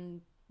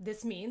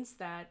 this means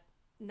that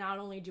not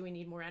only do we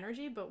need more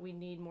energy, but we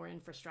need more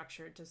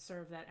infrastructure to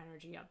serve that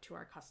energy up to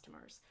our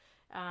customers.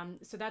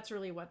 So that's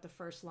really what the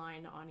first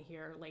line on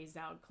here lays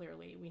out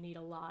clearly. We need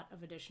a lot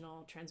of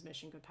additional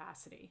transmission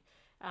capacity.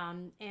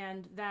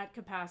 And that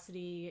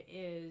capacity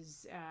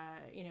is,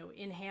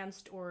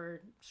 enhanced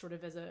or sort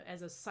of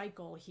as a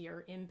cycle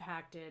here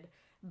impacted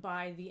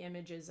by the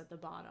images at the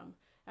bottom.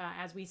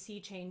 As we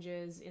see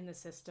changes in the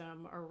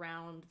system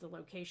around the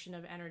location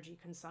of energy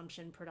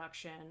consumption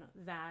production,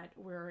 that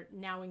we're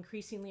now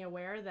increasingly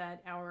aware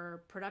that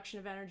our production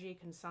of energy,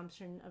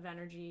 consumption of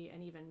energy,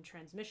 and even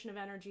transmission of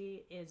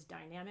energy is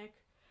dynamic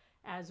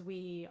as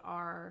we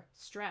are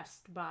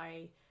stressed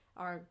by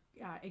our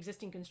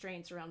existing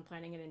constraints around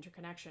planning and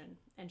interconnection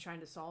and trying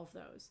to solve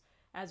those.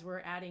 As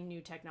we're adding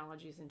new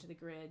technologies into the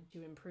grid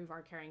to improve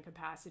our carrying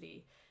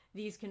capacity,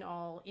 these can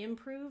all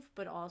improve,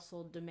 but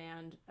also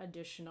demand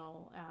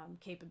additional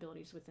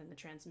capabilities within the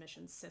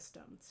transmission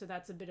system. So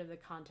that's a bit of the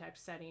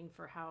context setting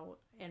for how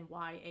and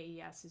why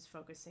AES is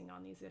focusing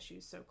on these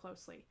issues so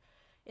closely.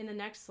 In the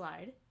next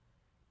slide,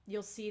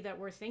 you'll see that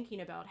we're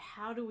thinking about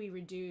how do we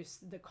reduce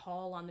the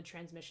call on the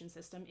transmission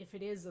system if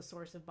it is a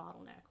source of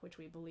bottleneck, which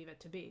we believe it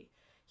to be.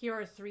 Here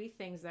are 3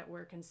 things that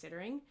we're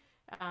considering.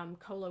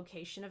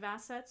 Co-location of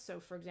assets.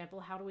 So for example,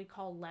 how do we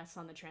call less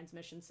on the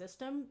transmission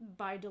system?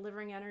 By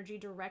delivering energy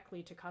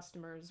directly to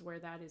customers where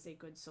that is a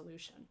good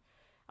solution.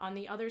 On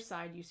the other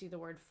side, you see the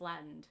word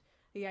flattened.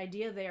 The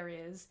idea there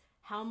is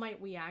how might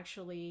we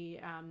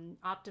actually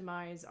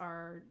optimize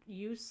our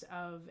use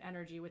of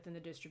energy within the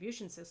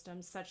distribution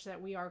system such that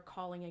we are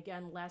calling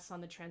again less on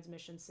the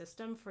transmission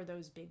system for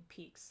those big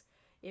peaks.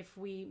 If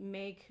we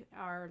make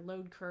our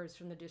load curves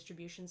from the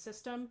distribution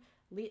system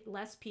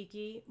less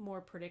peaky, more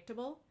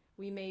predictable,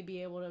 we may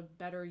be able to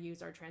better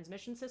use our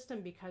transmission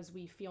system because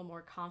we feel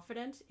more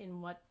confident in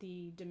what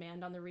the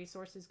demand on the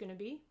resource is going to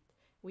be.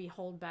 We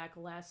hold back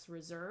less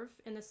reserve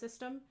in the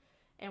system,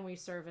 and we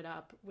serve it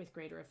up with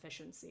greater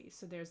efficiency.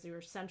 So there's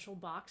your central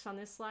box on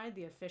this slide,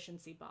 the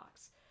efficiency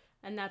box.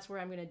 And that's where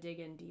I'm going to dig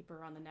in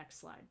deeper on the next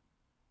slide.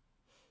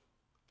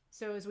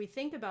 So as we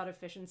think about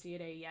efficiency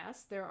at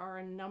AES, there are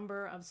a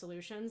number of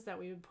solutions that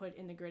we would put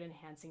in the Grid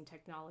Enhancing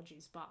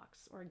Technologies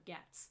box, or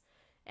GETS.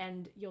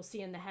 And you'll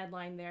see in the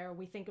headline there,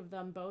 we think of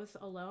them both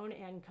alone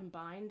and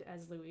combined,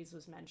 as Louise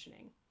was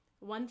mentioning.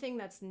 One thing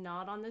that's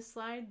not on this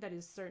slide that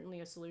is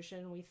certainly a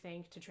solution we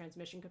think to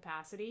transmission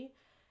capacity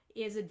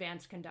is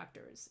advanced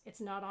conductors.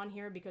 It's not on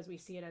here because we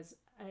see it as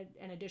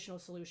an additional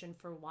solution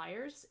for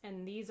wires,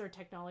 and these are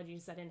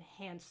technologies that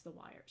enhance the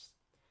wires.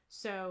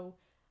 So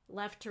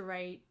left to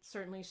right,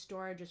 certainly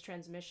storage is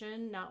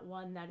transmission, not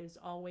one that is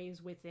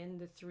always within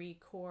the 3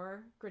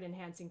 core grid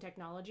enhancing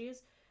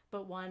technologies,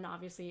 but one,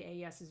 obviously,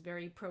 AES is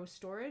very pro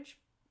storage.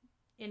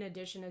 In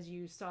addition, as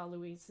you saw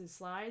Louise's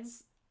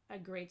slides, a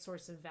great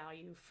source of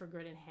value for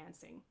grid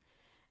enhancing.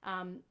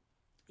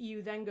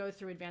 You then go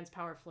through advanced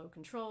power flow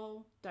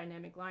control,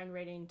 dynamic line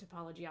rating,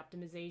 topology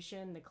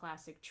optimization, the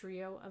classic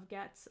trio of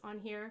GETS on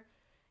here.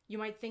 You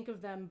might think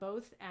of them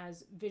both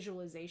as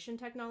visualization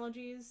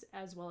technologies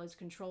as well as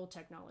control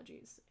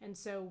technologies. And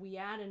so we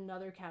add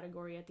another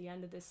category at the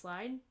end of this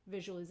slide,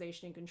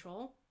 visualization and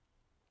control,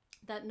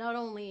 that not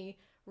only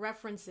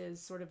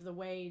references sort of the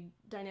way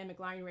dynamic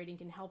line rating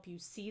can help you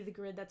see the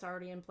grid that's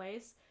already in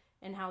place,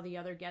 and how the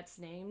other gets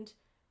named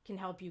can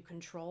help you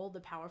control the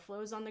power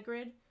flows on the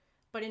grid.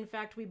 But in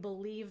fact, we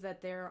believe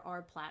that there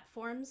are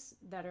platforms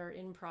that are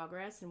in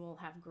progress and will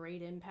have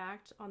great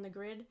impact on the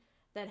grid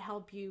that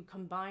help you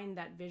combine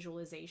that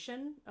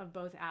visualization of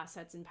both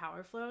assets and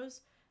power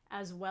flows,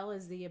 as well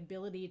as the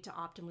ability to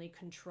optimally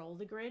control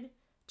the grid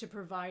to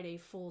provide a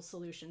full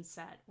solution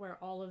set where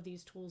all of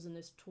these tools in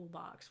this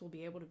toolbox will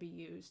be able to be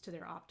used to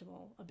their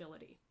optimal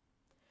ability.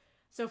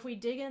 So if we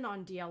dig in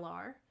on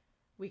DLR,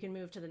 we can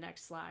move to the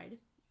next slide.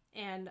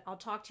 And I'll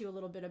talk to you a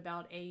little bit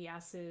about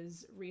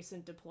AES's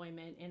recent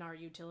deployment in our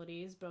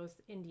utilities,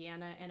 both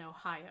Indiana and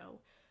Ohio,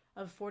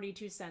 of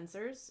 42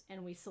 sensors,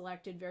 and we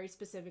selected very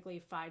specifically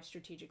 5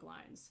 strategic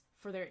lines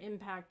for their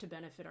impact to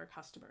benefit our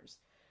customers.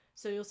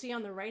 So you'll see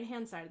on the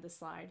right-hand side of the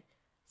slide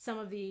some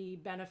of the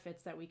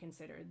benefits that we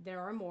considered. There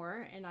are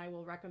more, and I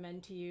will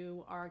recommend to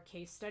you our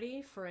case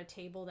study for a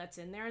table that's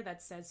in there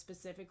that says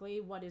specifically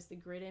what is the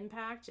grid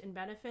impact and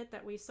benefit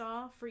that we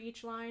saw for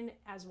each line,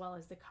 as well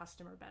as the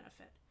customer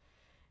benefit.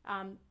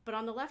 But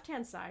on the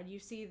left-hand side, you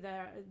see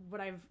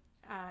what I've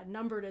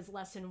numbered as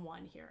lesson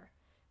 1 here,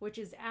 which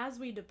is as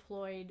we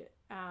deployed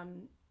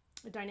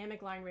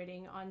dynamic line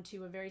rating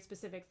onto a very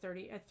specific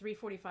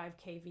 345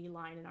 kV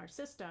line in our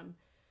system,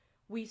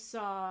 we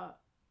saw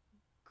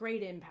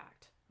great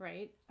impact,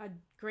 right? A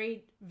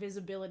great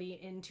visibility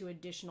into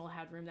additional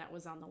headroom that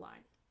was on the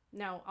line.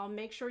 Now, I'll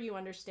make sure you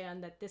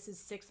understand that this is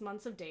 6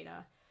 months of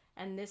data,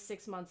 and this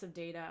 6 months of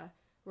data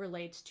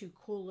relates to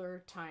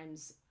cooler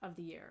times of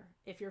the year.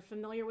 If you're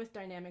familiar with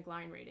dynamic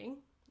line rating,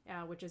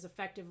 which is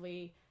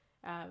effectively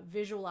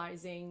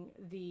visualizing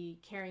the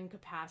carrying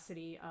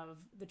capacity of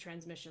the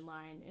transmission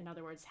line, in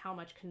other words, how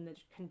much can the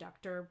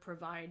conductor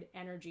provide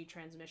energy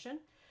transmission,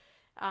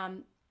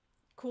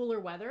 cooler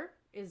weather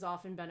is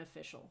often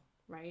beneficial,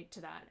 right,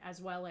 to that,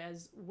 as well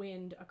as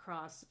wind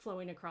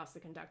flowing across the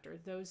conductor.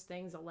 Those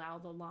things allow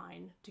the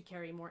line to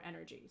carry more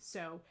energy.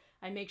 So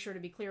I make sure to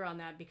be clear on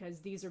that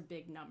because these are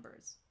big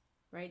numbers,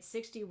 right?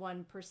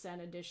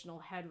 61% additional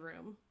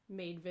headroom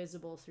made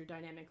visible through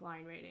dynamic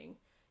line rating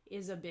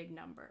is a big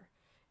number.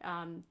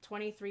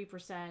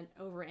 23%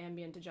 over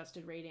ambient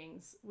adjusted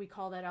ratings. We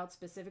call that out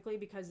specifically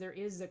because there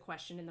is a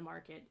question in the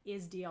market.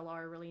 Is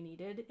DLR really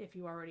needed if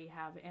you already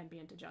have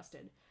ambient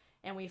adjusted?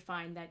 And we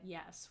find that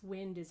yes,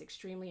 wind is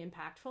extremely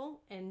impactful,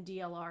 and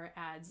DLR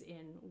adds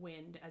in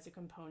wind as a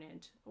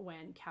component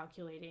when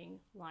calculating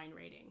line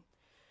rating.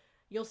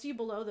 You'll see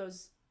below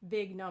those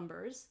big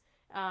numbers,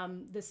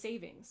 the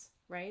savings,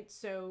 right?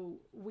 So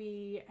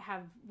we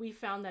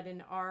found that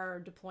in our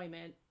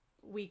deployment,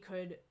 we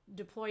could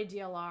deploy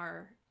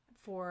DLR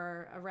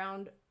for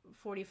around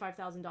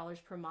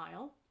 $45,000 per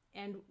mile.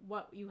 And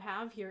what you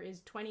have here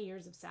is 20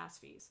 years of SaaS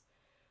fees.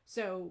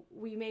 So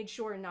we made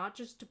sure not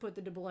just to put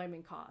the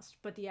deployment cost,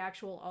 but the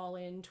actual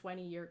all-in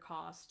 20-year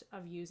cost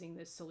of using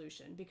this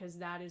solution, because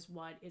that is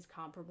what is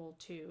comparable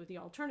to the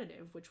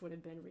alternative, which would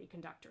have been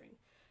reconductoring.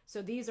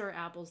 So these are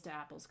apples to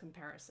apples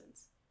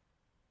comparisons.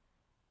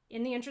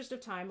 In the interest of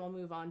time, I'll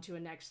move on to a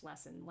next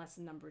lesson,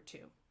 lesson number 2.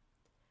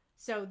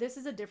 So this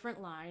is a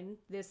different line.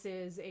 This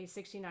is a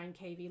 69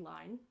 kV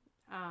line.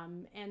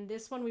 And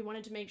this one, we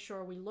wanted to make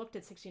sure we looked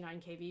at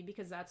 69 kV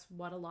because that's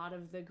what a lot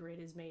of the grid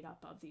is made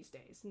up of these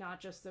days, not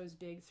just those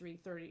big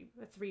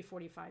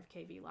 345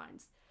 kV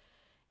lines.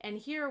 And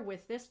here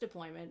with this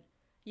deployment,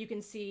 you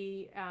can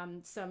see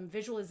some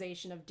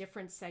visualization of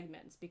different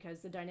segments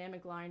because the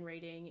dynamic line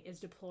rating is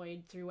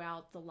deployed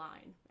throughout the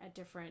line at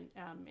different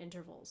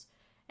intervals.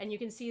 And you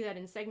can see that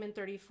in segment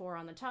 34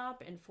 on the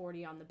top and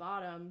 40 on the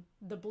bottom,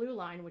 the blue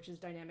line, which is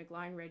dynamic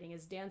line rating,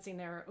 is dancing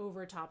there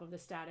over top of the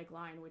static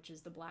line, which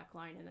is the black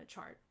line in the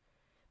chart.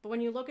 But when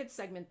you look at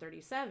segment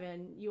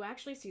 37, you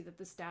actually see that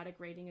the static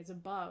rating is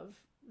above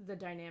the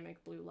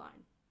dynamic blue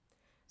line.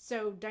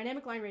 So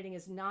dynamic line rating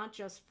is not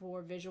just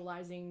for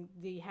visualizing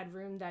the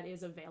headroom that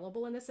is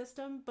available in the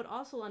system, but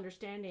also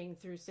understanding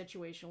through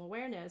situational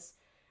awareness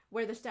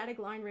where the static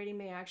line rating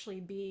may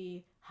actually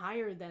be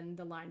higher than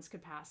the line's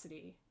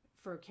capacity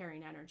for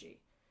carrying energy.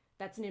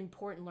 That's an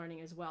important learning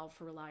as well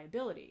for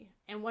reliability.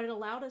 And what it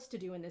allowed us to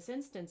do in this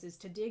instance is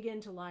to dig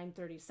into line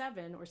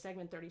 37 or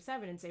segment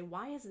 37 and say,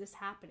 why is this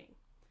happening?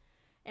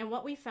 And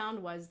what we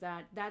found was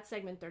that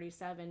segment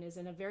 37 is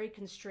in a very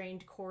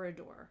constrained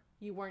corridor.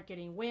 You weren't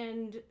getting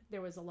wind,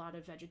 there was a lot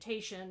of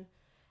vegetation.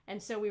 And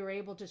so we were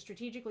able to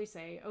strategically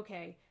say,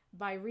 okay,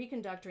 by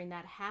reconductoring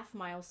that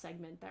half-mile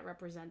segment that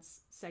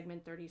represents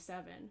segment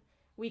 37,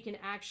 we can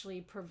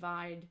actually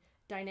provide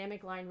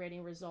dynamic line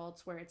rating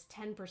results where it's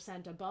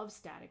 10% above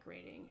static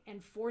rating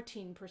and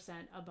 14%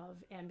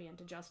 above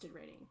ambient adjusted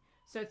rating.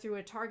 So through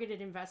a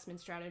targeted investment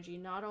strategy,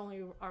 not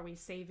only are we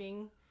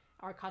saving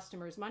our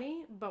customers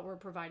money, but we're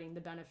providing the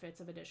benefits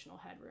of additional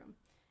headroom.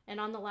 And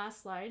on the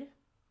last slide,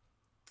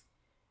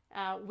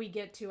 we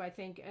get to, I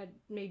think,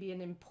 maybe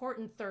an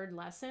important third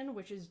lesson,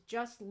 which is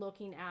just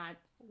looking at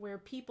where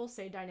people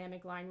say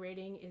dynamic line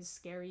rating is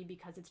scary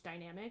because it's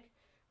dynamic.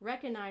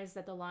 Recognize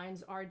that the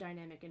lines are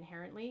dynamic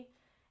inherently,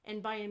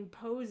 And by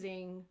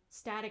imposing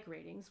static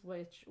ratings,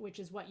 which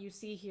is what you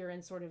see here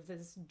in sort of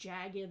this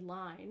jagged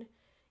line,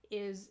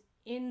 is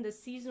in the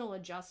seasonal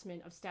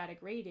adjustment of static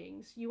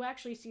ratings, you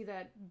actually see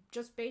that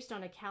just based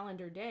on a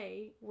calendar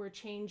day, we're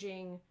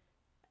changing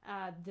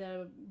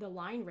the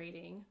line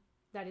rating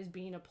that is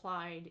being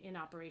applied in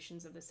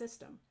operations of the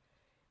system.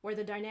 Where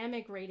the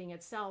dynamic rating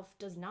itself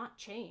does not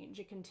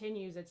change, it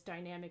continues its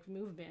dynamic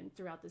movement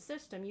throughout the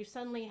system, you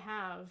suddenly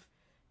have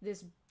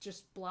this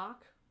just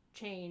block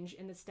change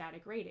in the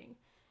static rating.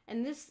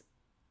 And this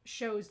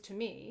shows, to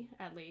me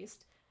at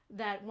least,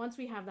 that once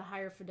we have the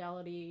higher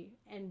fidelity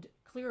and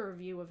clearer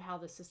view of how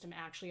the system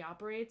actually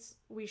operates,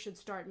 we should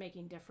start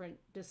making different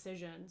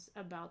decisions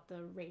about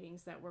the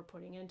ratings that we're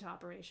putting into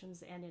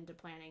operations and into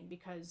planning,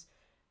 because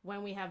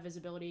when we have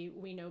visibility,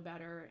 we know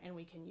better and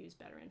we can use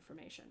better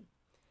information.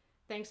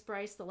 Thanks,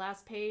 Bryce. The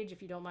last page,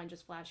 if you don't mind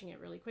just flashing it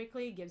really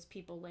quickly, gives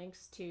people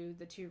links to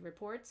the 2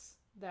 reports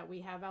that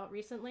we have out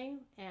recently,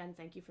 and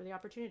thank you for the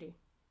opportunity.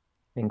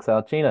 Thanks,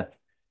 Alcina.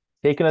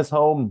 Taking us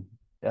home,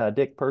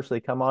 Dick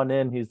Persley, come on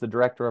in. He's the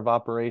Director of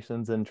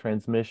Operations and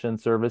Transmission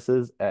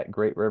Services at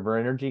Great River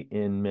Energy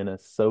in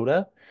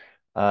Minnesota.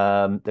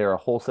 They're a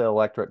wholesale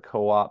electric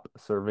co-op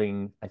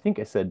serving, I think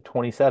I said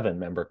 27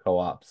 member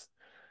co-ops.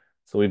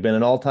 So we've been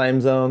in all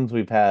time zones.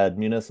 We've had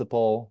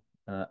municipal,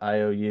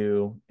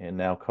 IOU, and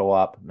now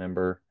co-op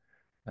member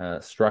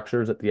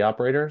structures at the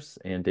operators.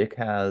 And Dick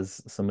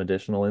has some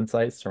additional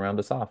insights to round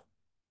us off.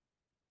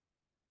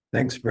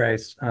 Thanks,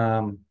 Bryce.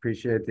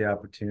 Appreciate the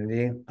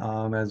opportunity.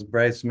 As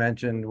Bryce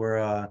mentioned, we're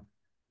a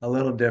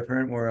little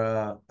different. We're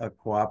a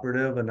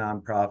cooperative, a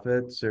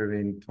nonprofit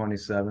serving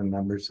 27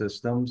 member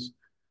systems.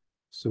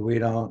 So we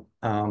don't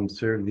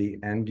serve the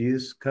end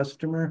use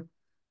customer,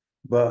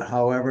 but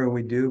however,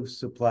 we do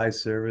supply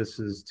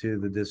services to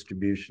the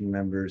distribution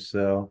members.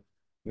 So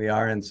we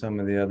are in some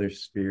of the other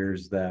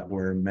spheres that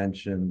were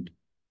mentioned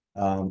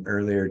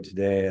earlier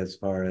today as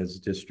far as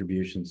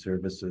distribution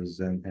services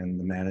and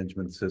the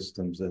management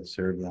systems that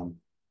serve them.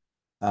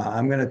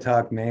 I'm going to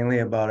talk mainly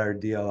about our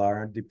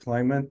DLR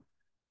deployment.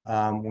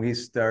 We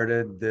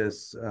started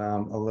this a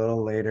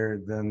little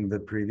later than the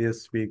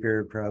previous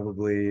speaker,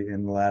 probably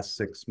in the last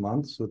 6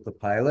 months with the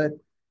pilot,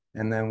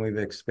 and then we've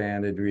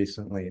expanded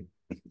recently.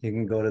 You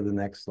can go to the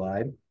next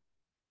slide.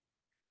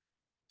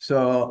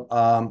 So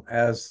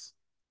as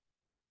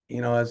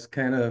you know, as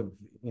kind of,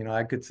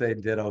 I could say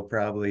ditto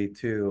probably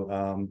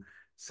too.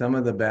 Some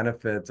of the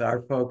benefits,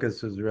 our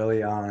focus was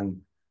really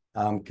on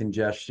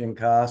congestion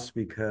costs,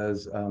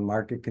 because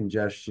market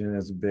congestion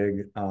is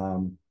big.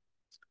 The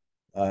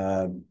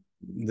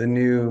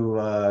new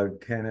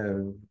kind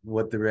of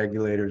what the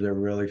regulators are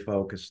really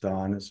focused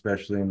on,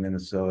 especially in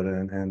Minnesota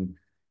and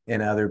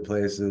in other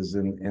places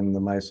in the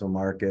MISO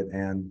market.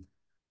 And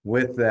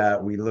with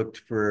that, we looked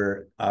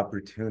for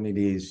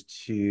opportunities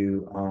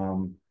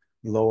to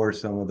lower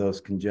some of those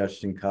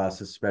congestion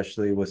costs,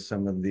 especially with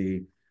some of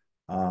the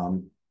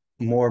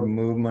more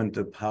movement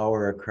of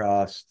power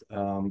across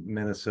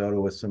Minnesota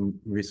with some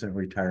recent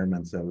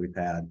retirements that we've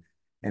had.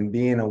 And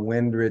being a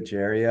wind-rich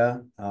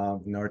area,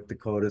 North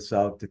Dakota,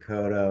 South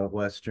Dakota,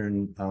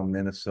 Western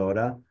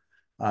Minnesota,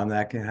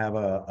 that can have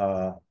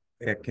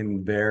it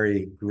can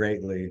vary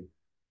greatly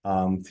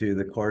through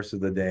the course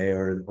of the day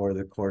or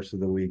the course of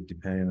the week,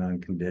 depending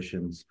on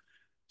conditions.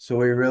 So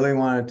we really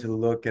wanted to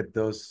look at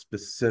those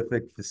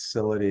specific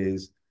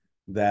facilities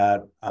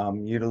that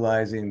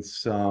utilizing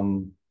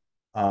some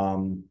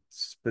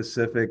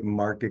specific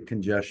market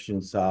congestion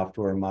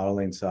software,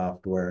 modeling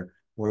software,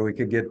 where we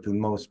could get the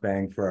most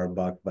bang for our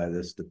buck by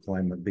this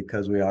deployment,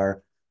 because we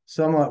are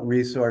somewhat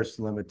resource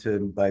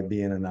limited by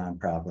being a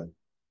nonprofit.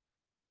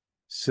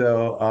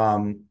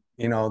 So,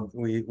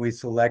 we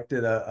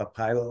selected a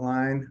pilot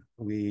line.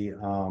 We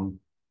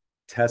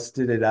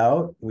tested it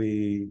out.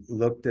 We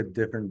looked at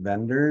different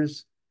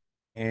vendors,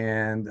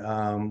 and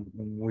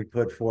we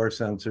put 4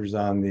 sensors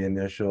on the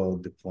initial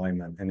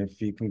deployment. And if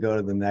you can go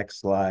to the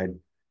next slide,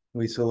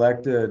 we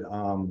selected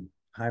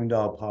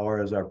Heimdall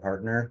Power as our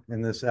partner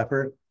in this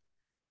effort.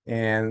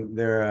 And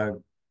they're a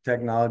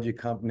technology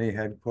company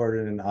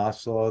headquartered in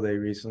Oslo. They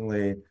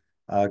recently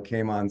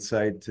came on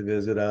site to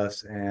visit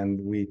us, and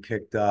we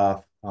kicked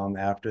off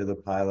after the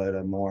pilot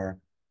a more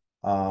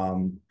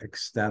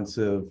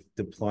extensive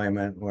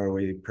deployment where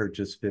we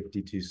purchased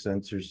 52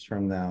 sensors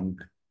from them,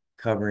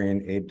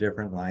 covering 8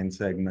 different line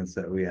segments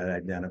that we had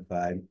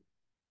identified.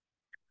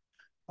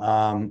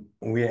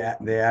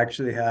 They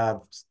actually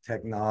have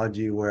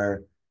technology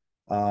where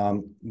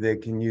they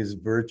can use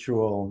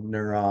virtual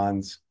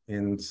neurons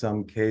in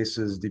some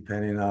cases,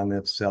 depending on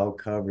if cell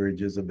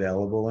coverage is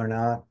available or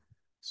not.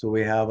 So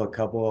we have a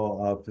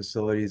couple of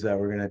facilities that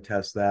we're going to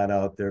test that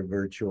out, their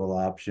virtual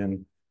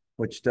option,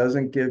 which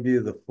doesn't give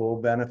you the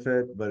full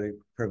benefit, but it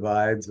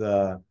provides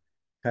a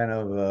kind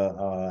of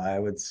I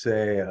would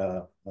say,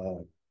 a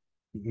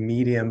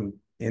medium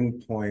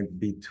endpoint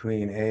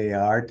between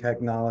AAR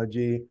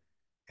technology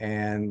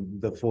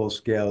and the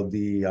full-scale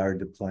DER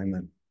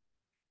deployment.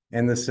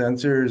 And the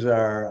sensors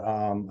are,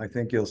 I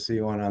think you'll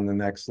see one on the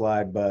next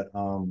slide, but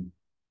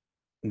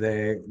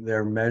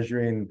they're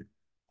measuring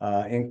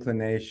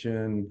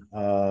inclination,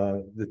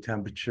 the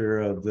temperature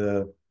of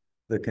the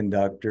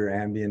conductor,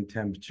 ambient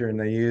temperature, and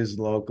they use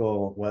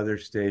local weather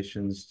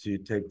stations to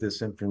take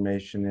this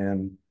information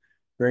in,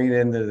 bring it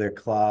into their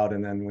cloud,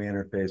 and then we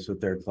interface with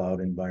their cloud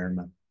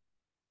environment.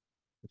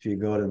 If you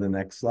go to the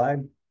next slide.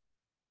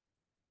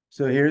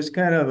 So here's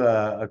kind of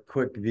a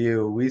quick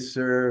view. We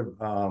serve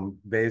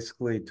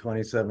basically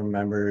 27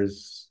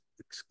 members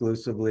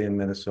exclusively in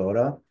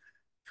Minnesota,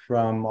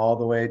 from all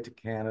the way to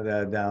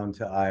Canada down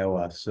to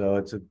Iowa. So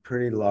it's a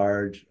pretty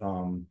large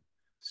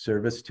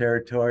service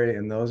territory,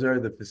 and those are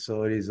the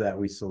facilities that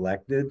we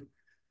selected.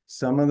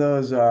 Some of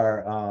those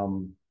are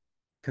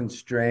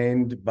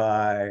constrained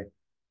by,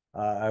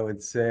 I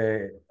would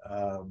say,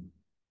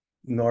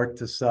 north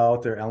to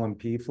south or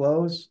LMP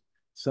flows.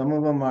 Some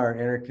of them are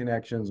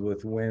interconnections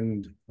with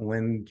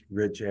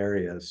wind-rich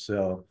areas.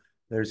 So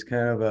there's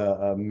kind of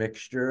a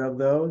mixture of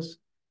those,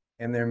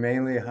 and they're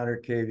mainly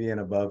 100 kV and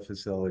above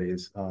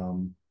facilities.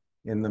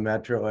 In the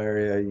metro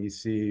area, you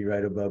see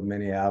right above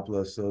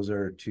Minneapolis, those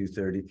are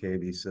 230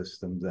 kV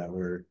systems that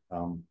we're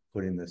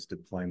putting this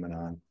deployment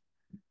on.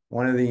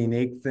 One of the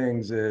unique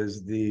things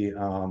is the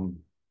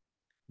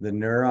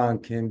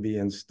Neuron can be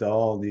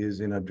installed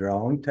using a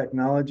drone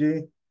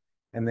technology,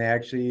 and they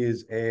actually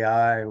use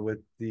AI with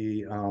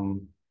the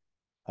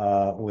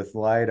with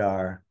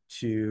LiDAR.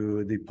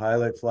 The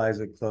pilot flies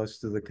it close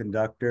to the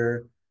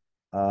conductor.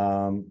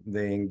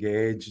 They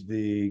engage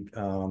the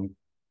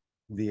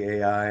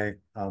AI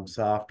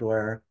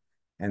software,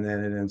 and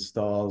then it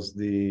installs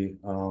the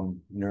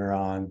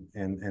Neuron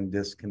and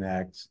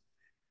disconnects,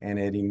 and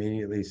it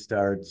immediately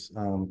starts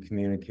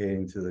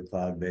communicating to the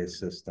cloud-based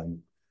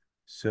system.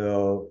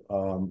 So,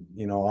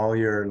 all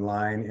your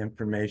line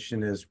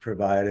information is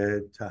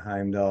provided to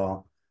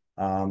Heimdall.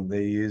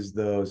 They use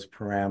those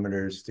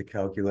parameters to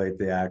calculate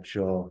the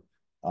actual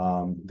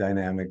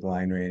dynamic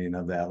line rating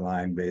of that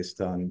line based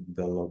on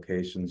the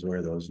locations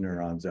where those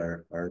neurons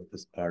are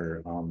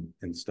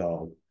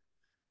installed.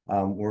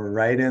 We're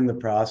right in the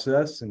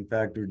process. In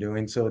fact, we're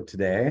doing so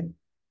today.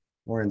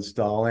 We're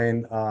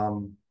installing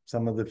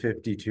some of the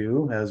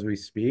 52 as we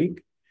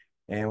speak,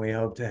 and we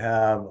hope to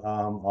have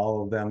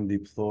all of them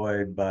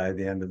deployed by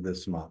the end of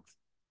this month.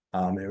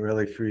 It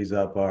really frees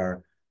up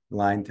our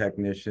line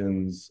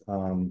technicians'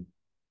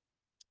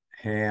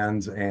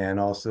 hands, and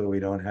also we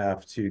don't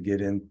have to get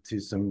into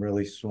some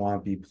really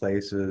swampy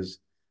places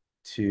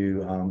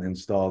to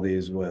install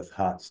these with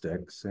hot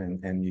sticks,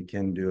 and you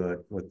can do it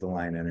with the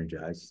line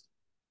energized.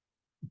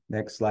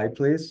 Next slide,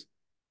 please.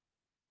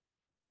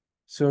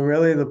 So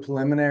really the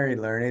preliminary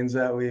learnings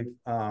that we've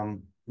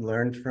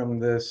learned from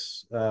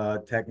this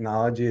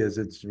technology is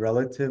it's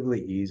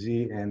relatively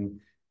easy, and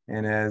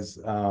as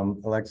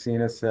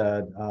Alexina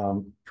said,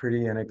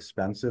 pretty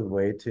inexpensive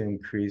way to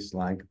increase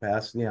line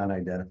capacity on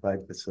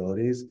identified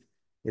facilities.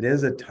 It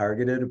is a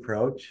targeted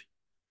approach,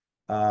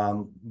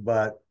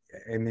 but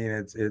I mean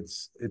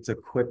it's a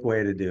quick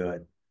way to do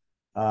it.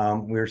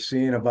 We're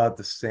seeing about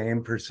the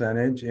same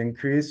percentage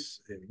increase,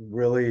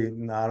 really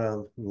not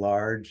a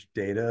large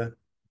data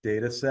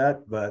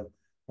set, but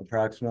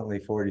approximately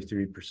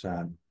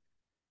 43%.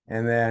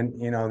 And then,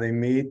 they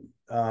meet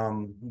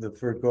the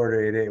FERC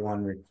Order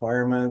 881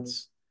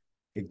 requirements.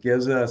 It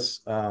gives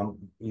us,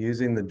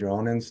 using the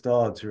drone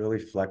install, it's really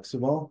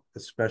flexible,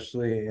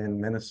 especially in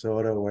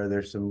Minnesota where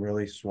there's some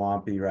really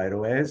swampy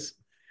right-of-ways.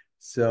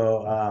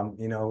 So,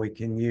 we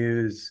can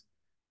use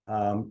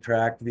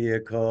tracked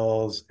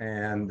vehicles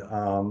and,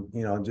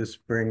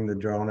 just bring the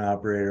drone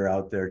operator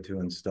out there to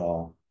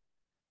install.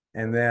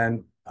 And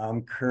then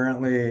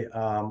currently,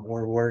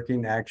 we're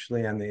working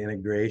actually on the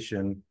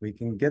integration. We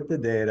can get the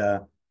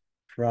data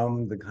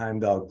from the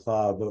Heimdall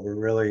cloud, but we're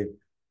really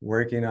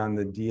working on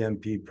the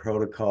DMP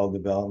protocol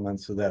development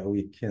so that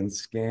we can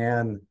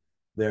scan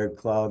their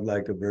cloud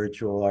like a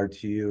virtual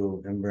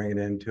RTU and bring it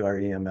into our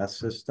EMS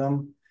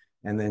system,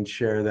 and then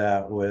share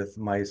that with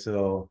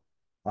MISO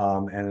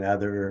and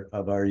other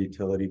of our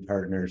utility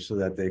partners so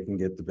that they can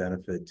get the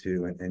benefit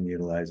too and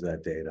utilize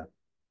that data.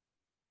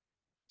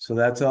 So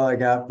that's all I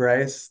got,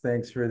 Bryce.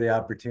 Thanks for the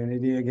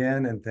opportunity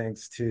again, and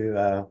thanks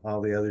to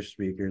all the other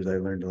speakers. I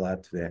learned a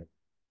lot today.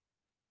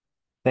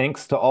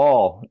 Thanks to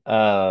all.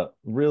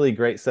 Really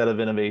great set of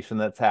innovation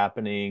that's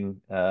happening.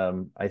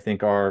 I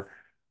think our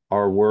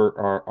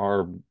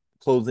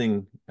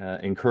closing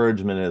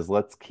encouragement is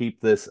let's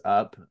keep this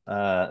up.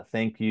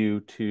 Thank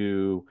you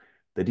to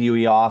the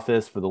DOE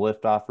office for the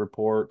liftoff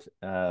report.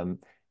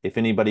 If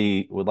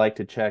anybody would like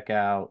to check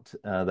out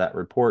that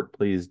report,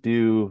 please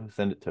do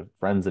send it to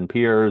friends and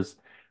peers.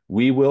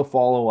 We will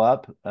follow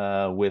up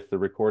with the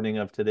recording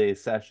of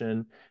today's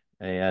session.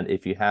 And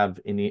if you have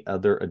any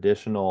other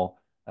additional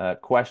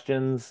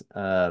questions,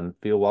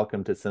 feel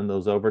welcome to send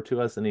those over to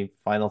us. Any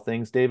final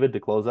things, David, to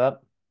close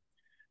up?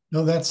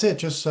 No, that's it.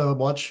 Just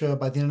watch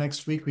by the end of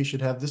next week. We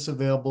should have this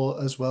available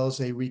as well as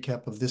a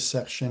recap of this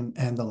section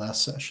and the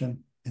last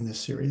session in this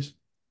series.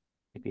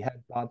 If you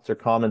had thoughts or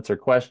comments or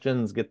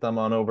questions, get them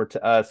on over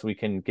to us. We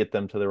can get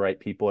them to the right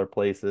people or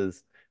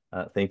places.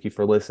 Thank you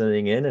for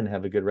listening in, and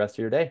have a good rest of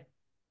your day.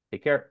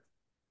 Take care.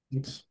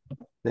 Thanks.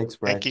 Thanks,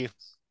 Brian. Thank you.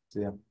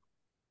 See ya.